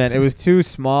 listen, man. It was two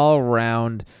small,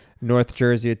 round North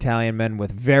Jersey Italian men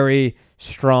with very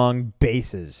strong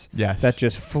bases. Yes. That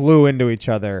just flew into each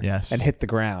other. Yes. And hit the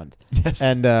ground. Yes.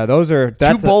 And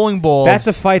that's two bowling balls. That's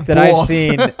a fight that balls. I've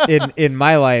seen in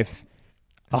my life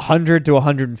 100 to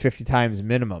 150 times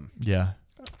minimum. Yeah.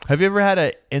 Have you ever had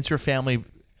an inter-family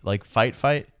like fight?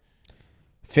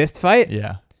 Fist fight?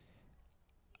 Yeah.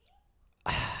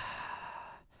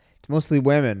 It's mostly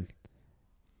women.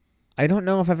 I don't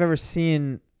know if I've ever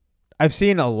seen. I've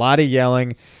seen a lot of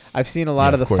yelling. I've seen a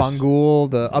lot of the course. fangul,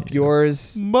 the up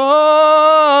yours.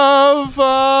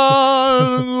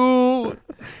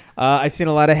 I've seen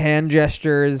a lot of hand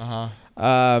gestures.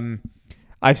 Uh-huh.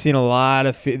 I've seen a lot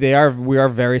of. We are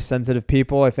very sensitive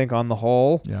people, I think, on the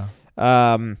whole. Yeah.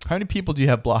 How many people do you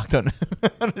have blocked on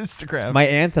Instagram? My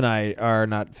aunt and I are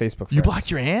not Facebook friends. You blocked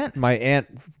your aunt? My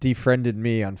aunt defriended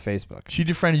me on Facebook. She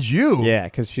defriended you? Yeah,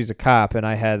 because she's a cop, and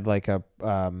I had like a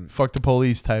fuck the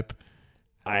police type.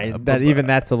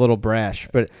 That's a little brash,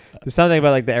 but there's something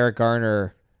about like the Eric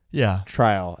Garner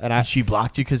trial, and she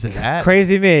blocked you because of that.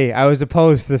 Crazy me, I was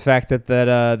opposed to the fact that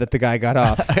the guy got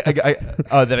off.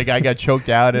 That a guy got choked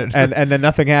out and then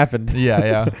nothing happened.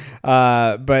 Yeah.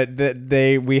 But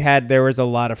there was a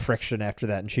lot of friction after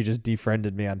that, and she just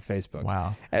defriended me on Facebook.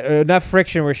 Wow. Enough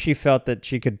friction where she felt that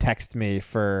she could text me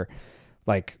for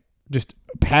like just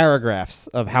paragraphs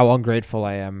of how ungrateful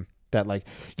I am. That like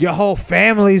your whole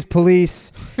family's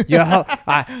police.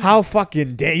 How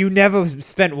fucking dare you never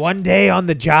spent one day on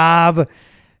the job?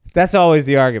 That's always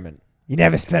the argument. You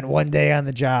never spent one day on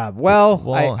the job. Well,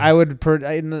 Well- I would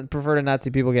prefer to not see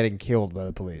people getting killed by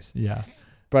the police. Yeah.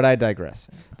 But I digress.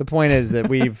 The point is that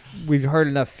we've heard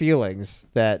enough feelings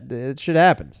that it shit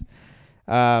happens.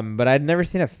 But I'd never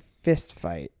seen a fist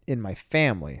fight in my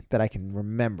family that I can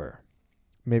remember.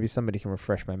 Maybe somebody can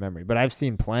refresh my memory. But I've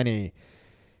seen plenty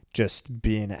just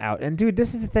being out. And dude,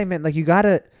 this is the thing, man. Like you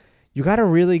gotta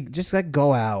really just like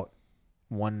go out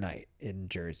one night in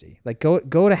Jersey. Like go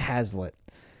to Hazlitt.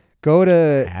 Go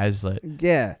to Hazlitt.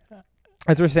 yeah.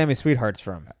 That's where Sammy Sweetheart's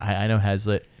from. I know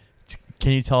Hazlitt.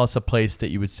 Can you tell us a place that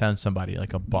you would send somebody,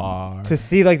 like a bar To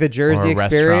see like the or Jersey a restaurant?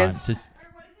 experience. Just-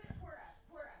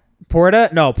 Porta?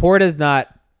 No, Porta's not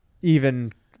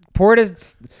even.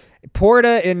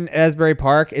 Porta in Asbury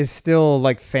Park is still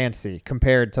like fancy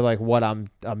compared to like what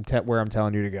where I'm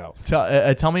telling you to go.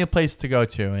 Tell me a place to go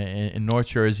to in North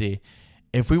Jersey.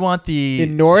 If we want the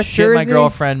In North shit my Jersey?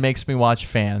 girlfriend makes me watch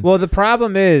fans. Well, the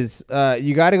problem is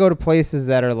you got to go to places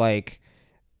that are like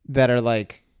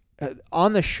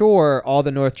on the shore. All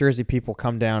the North Jersey people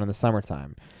come down in the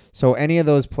summertime. So any of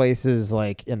those places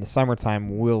like in the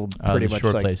summertime will pretty the much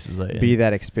short like places, like, be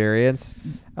that experience.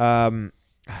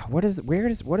 What is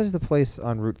the place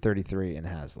on Route 33 in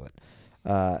Hazlitt?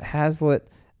 Hazlitt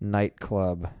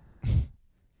nightclub.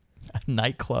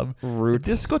 nightclub, Route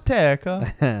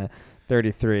discoteca.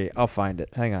 33. I'll find it.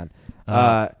 Hang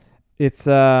on. It's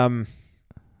oh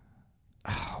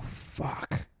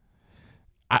fuck.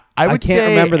 I would can't say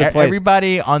remember the place.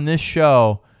 everybody on this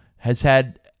show has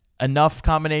had enough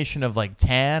combination of like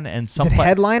tan and Is some. it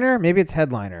Headliner? Maybe it's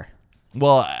Headliner.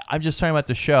 Well, I'm just talking about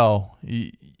the show.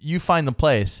 You find the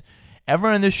place.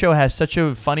 Everyone on this show has such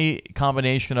a funny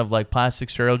combination of like plastic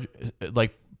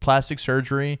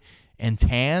surgery and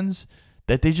tans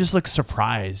that they just look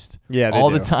surprised. Yeah, they all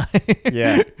do. the time.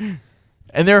 Yeah.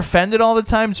 And they're offended all the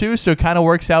time too, so it kind of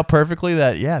works out perfectly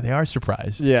that they are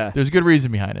surprised. Yeah. There's good reason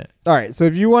behind it. All right. So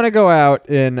if you want to go out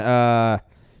in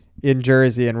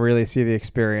Jersey and really see the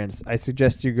experience, I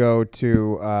suggest you go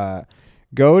to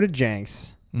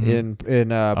Jenks in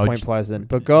Point Pleasant,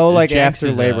 but go like Jenks after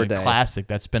is Labor a Day. classic.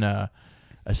 That's been a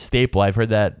staple. I've heard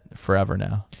that forever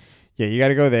now. Yeah, you got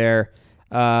to go there.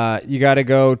 You got to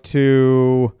go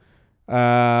to.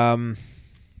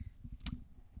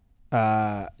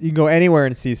 You can go anywhere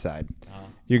in Seaside.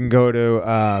 You can go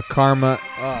to Karma.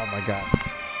 Oh my God.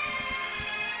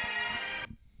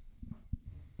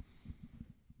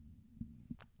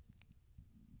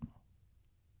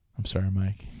 I'm sorry,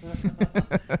 Mike.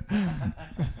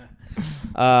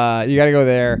 You got to go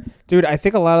there, dude. I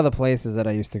think a lot of the places that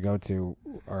I used to go to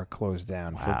are closed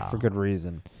down Wow. for good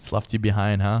reason. It's left you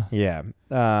behind, huh? Yeah.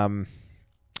 God,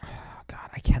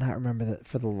 I cannot remember that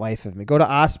for the life of me. Go to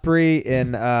Osprey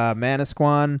in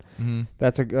Manasquan. Mm-hmm.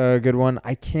 That's a good one.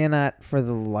 I cannot for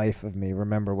the life of me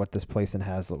remember what this place in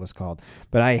Hazlitt was called,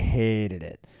 but I hated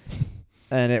it.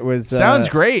 And it was Sounds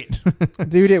great.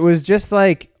 dude. It was just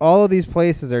like all of these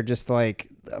places are just like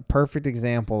a perfect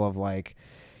example of like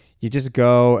you just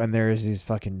go and there's these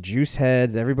fucking juice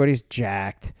heads. Everybody's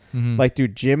jacked. Mhm. Like,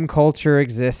 dude, gym culture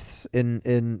exists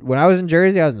in when I was in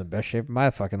Jersey, I was in the best shape of my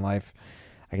fucking life.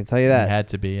 I can tell you It that. had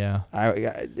to be, yeah.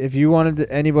 If you wanted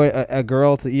anybody, a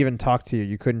girl to even talk to you,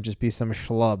 you couldn't just be some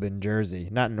schlub in Jersey,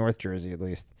 not in North Jersey at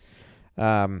least.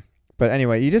 But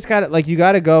anyway, you just got to you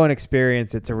got to go and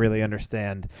experience it to really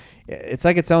understand. It's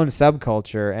like its own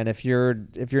subculture, and if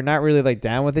you're not really like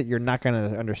down with it, you're not going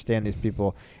to understand these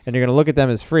people, and you're going to look at them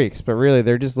as freaks. But really,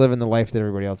 they're just living the life that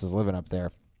everybody else is living up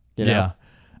there. You know? Yeah.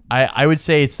 I would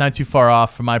say it's not too far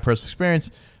off from my personal experience.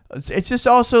 It's just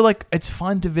also like it's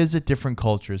fun to visit different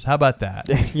cultures. How about that?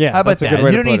 Yeah, How about that's a that? good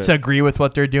way You to don't put need it. to agree with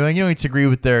what they're doing. You don't need to agree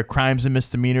with their crimes and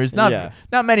misdemeanors. Not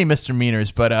many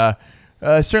misdemeanors, but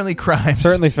certainly crimes.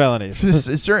 Certainly felonies.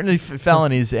 Certainly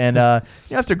felonies, and you don't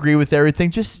have to agree with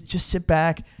everything. Just sit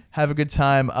back, have a good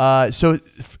time. So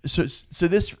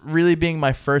this really being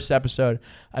my first episode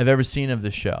I've ever seen of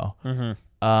the show. Mm-hmm.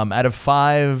 Out of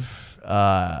 5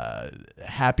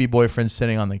 happy boyfriends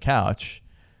sitting on the couch,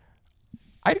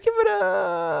 I'd give it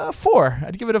a 4.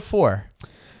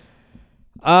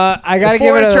 I gotta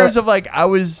give it in a terms of like I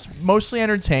was mostly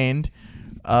entertained.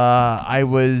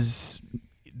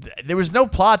 There was no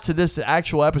plot to this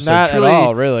actual episode. Not Truly, at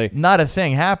all, really. Not a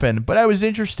thing happened, but I was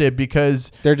interested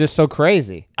because They're just so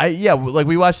crazy. like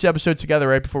we watched the episode together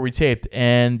right before we taped,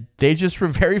 and they just were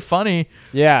very funny,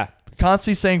 Yeah.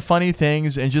 constantly saying funny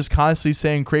things and just constantly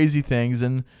saying crazy things,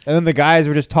 and And then the guys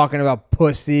were just talking about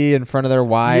pussy in front of their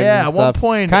wives. Yeah, and at one stuff.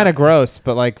 point- kind of gross,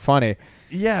 but like funny.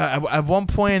 yeah, at one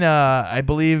point, I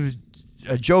believe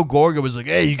Joe Gorga was like,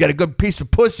 "Hey, you got a good piece of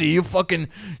pussy. You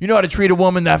know how to treat a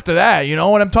woman after that. You know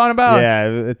what I'm talking about?" Yeah,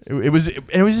 it's It was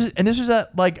and this was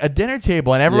at like a dinner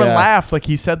table, and everyone Yeah. laughed like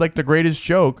he said like the greatest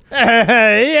joke.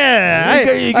 yeah.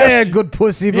 You I got had good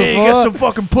pussy before. Yeah, you got some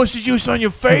fucking pussy juice on your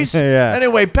face. Yeah.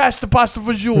 Anyway, pass the pasta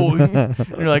fajoule.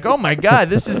 And you're like, oh my god,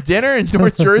 this is dinner in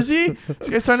North Jersey. This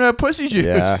guy's talking about pussy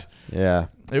juice. Yeah.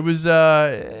 It was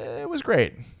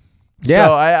great. Yeah.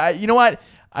 So I you know what?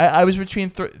 I was between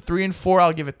 3 and 4.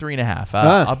 I'll give it 3.5.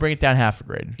 I'll bring it down half a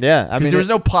grade. Yeah, I Because mean there was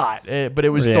no plot, but it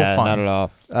was still fun. Not at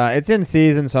all. It's in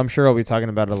season, so I'm sure we'll be talking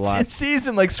about it a lot. It's in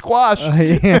season like squash.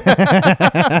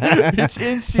 Yeah. It's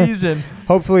in season.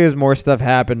 Hopefully, as more stuff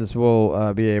happens,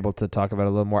 we'll be able to talk about it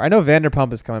a little more. I know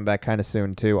Vanderpump is coming back kind of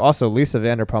soon too. Also, Lisa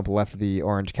Vanderpump left the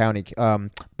Orange County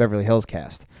Beverly Hills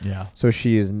cast, Yeah. so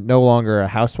she is no longer a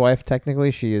housewife. Technically,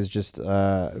 she is just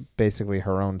basically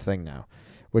her own thing now,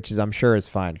 which is I'm sure is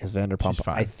fine because Vanderpump She's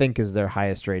fine. I think is their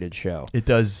highest rated show. It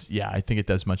does. Yeah, I think it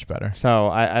does much better. So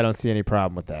I don't see any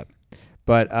problem with that.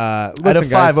 But listen, Out of 5,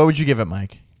 guys, what would you give it,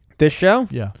 Mike? this show.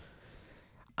 Yeah.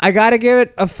 I gotta give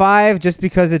it a 5 just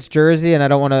because it's Jersey and I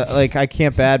don't want to I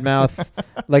can't badmouth.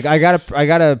 Like I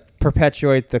gotta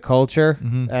perpetuate the culture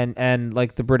and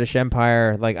like the British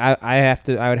Empire. Like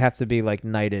I would have to be like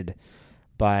knighted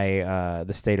by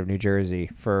the state of New Jersey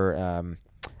for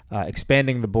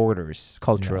expanding the borders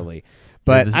culturally.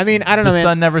 But Yeah, I mean I don't know, The man.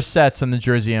 sun never sets on the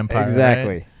Jersey Empire.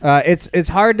 Exactly. right? It's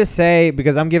hard to say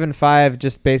because I'm giving 5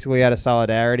 just basically out of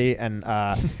solidarity, and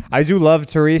I do love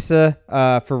Teresa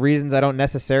for reasons I don't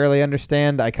necessarily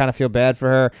understand. I kind of feel bad for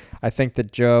her. I think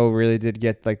that Joe really did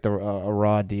get like a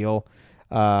raw deal,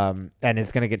 and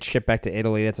it's gonna get shipped back to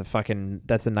Italy.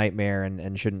 That's a nightmare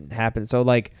and shouldn't happen. So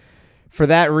like for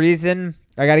that reason,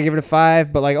 I got to give it a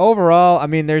 5. But like overall, I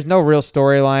mean, there's no real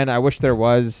storyline. I wish there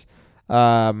was.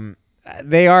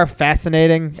 They are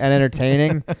fascinating and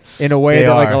entertaining in a way They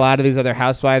that like are. a lot of these other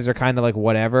housewives are kind of like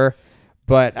whatever.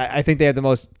 But I think they have the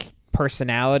most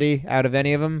personality out of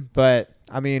any of them. But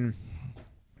I mean,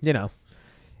 you know,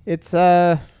 it's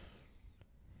a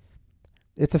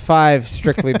 5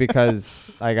 strictly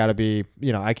because I gotta be,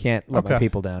 I can't let my Okay.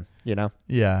 people down.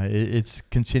 Yeah, it's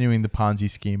continuing the Ponzi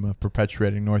scheme of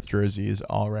perpetuating North Jersey is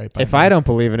all right. by If me. I don't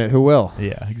believe in it, who will?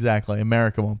 Yeah, exactly.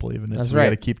 America won't believe in it. That's so we right. got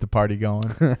to keep the party going.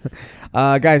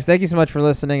 Guys, thank you so much for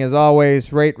listening. As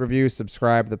always, rate, review,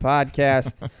 subscribe to the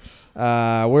podcast.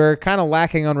 We're kind of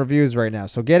lacking on reviews right now,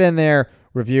 so get in there,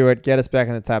 review it, get us back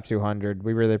in the top 200.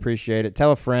 We really appreciate it.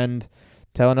 Tell a friend,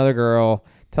 tell another girl,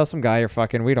 tell some guy you're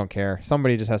fucking. We don't care.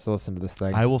 Somebody just has to listen to this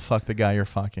thing. I will fuck the guy you're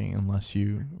fucking unless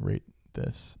you rate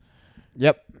this.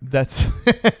 Yep. That's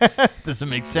doesn't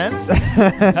make sense.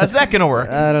 How's that gonna work?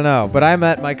 I don't know, but I'm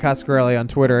at Mike Coscarelli on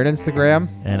Twitter and Instagram.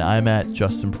 And I'm at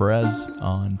Justin Perez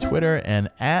on Twitter and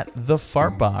at the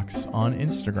Fartbox on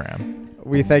Instagram.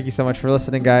 We thank you so much for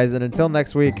listening, guys, and until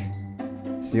next week,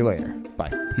 see you later.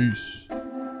 Bye. Peace.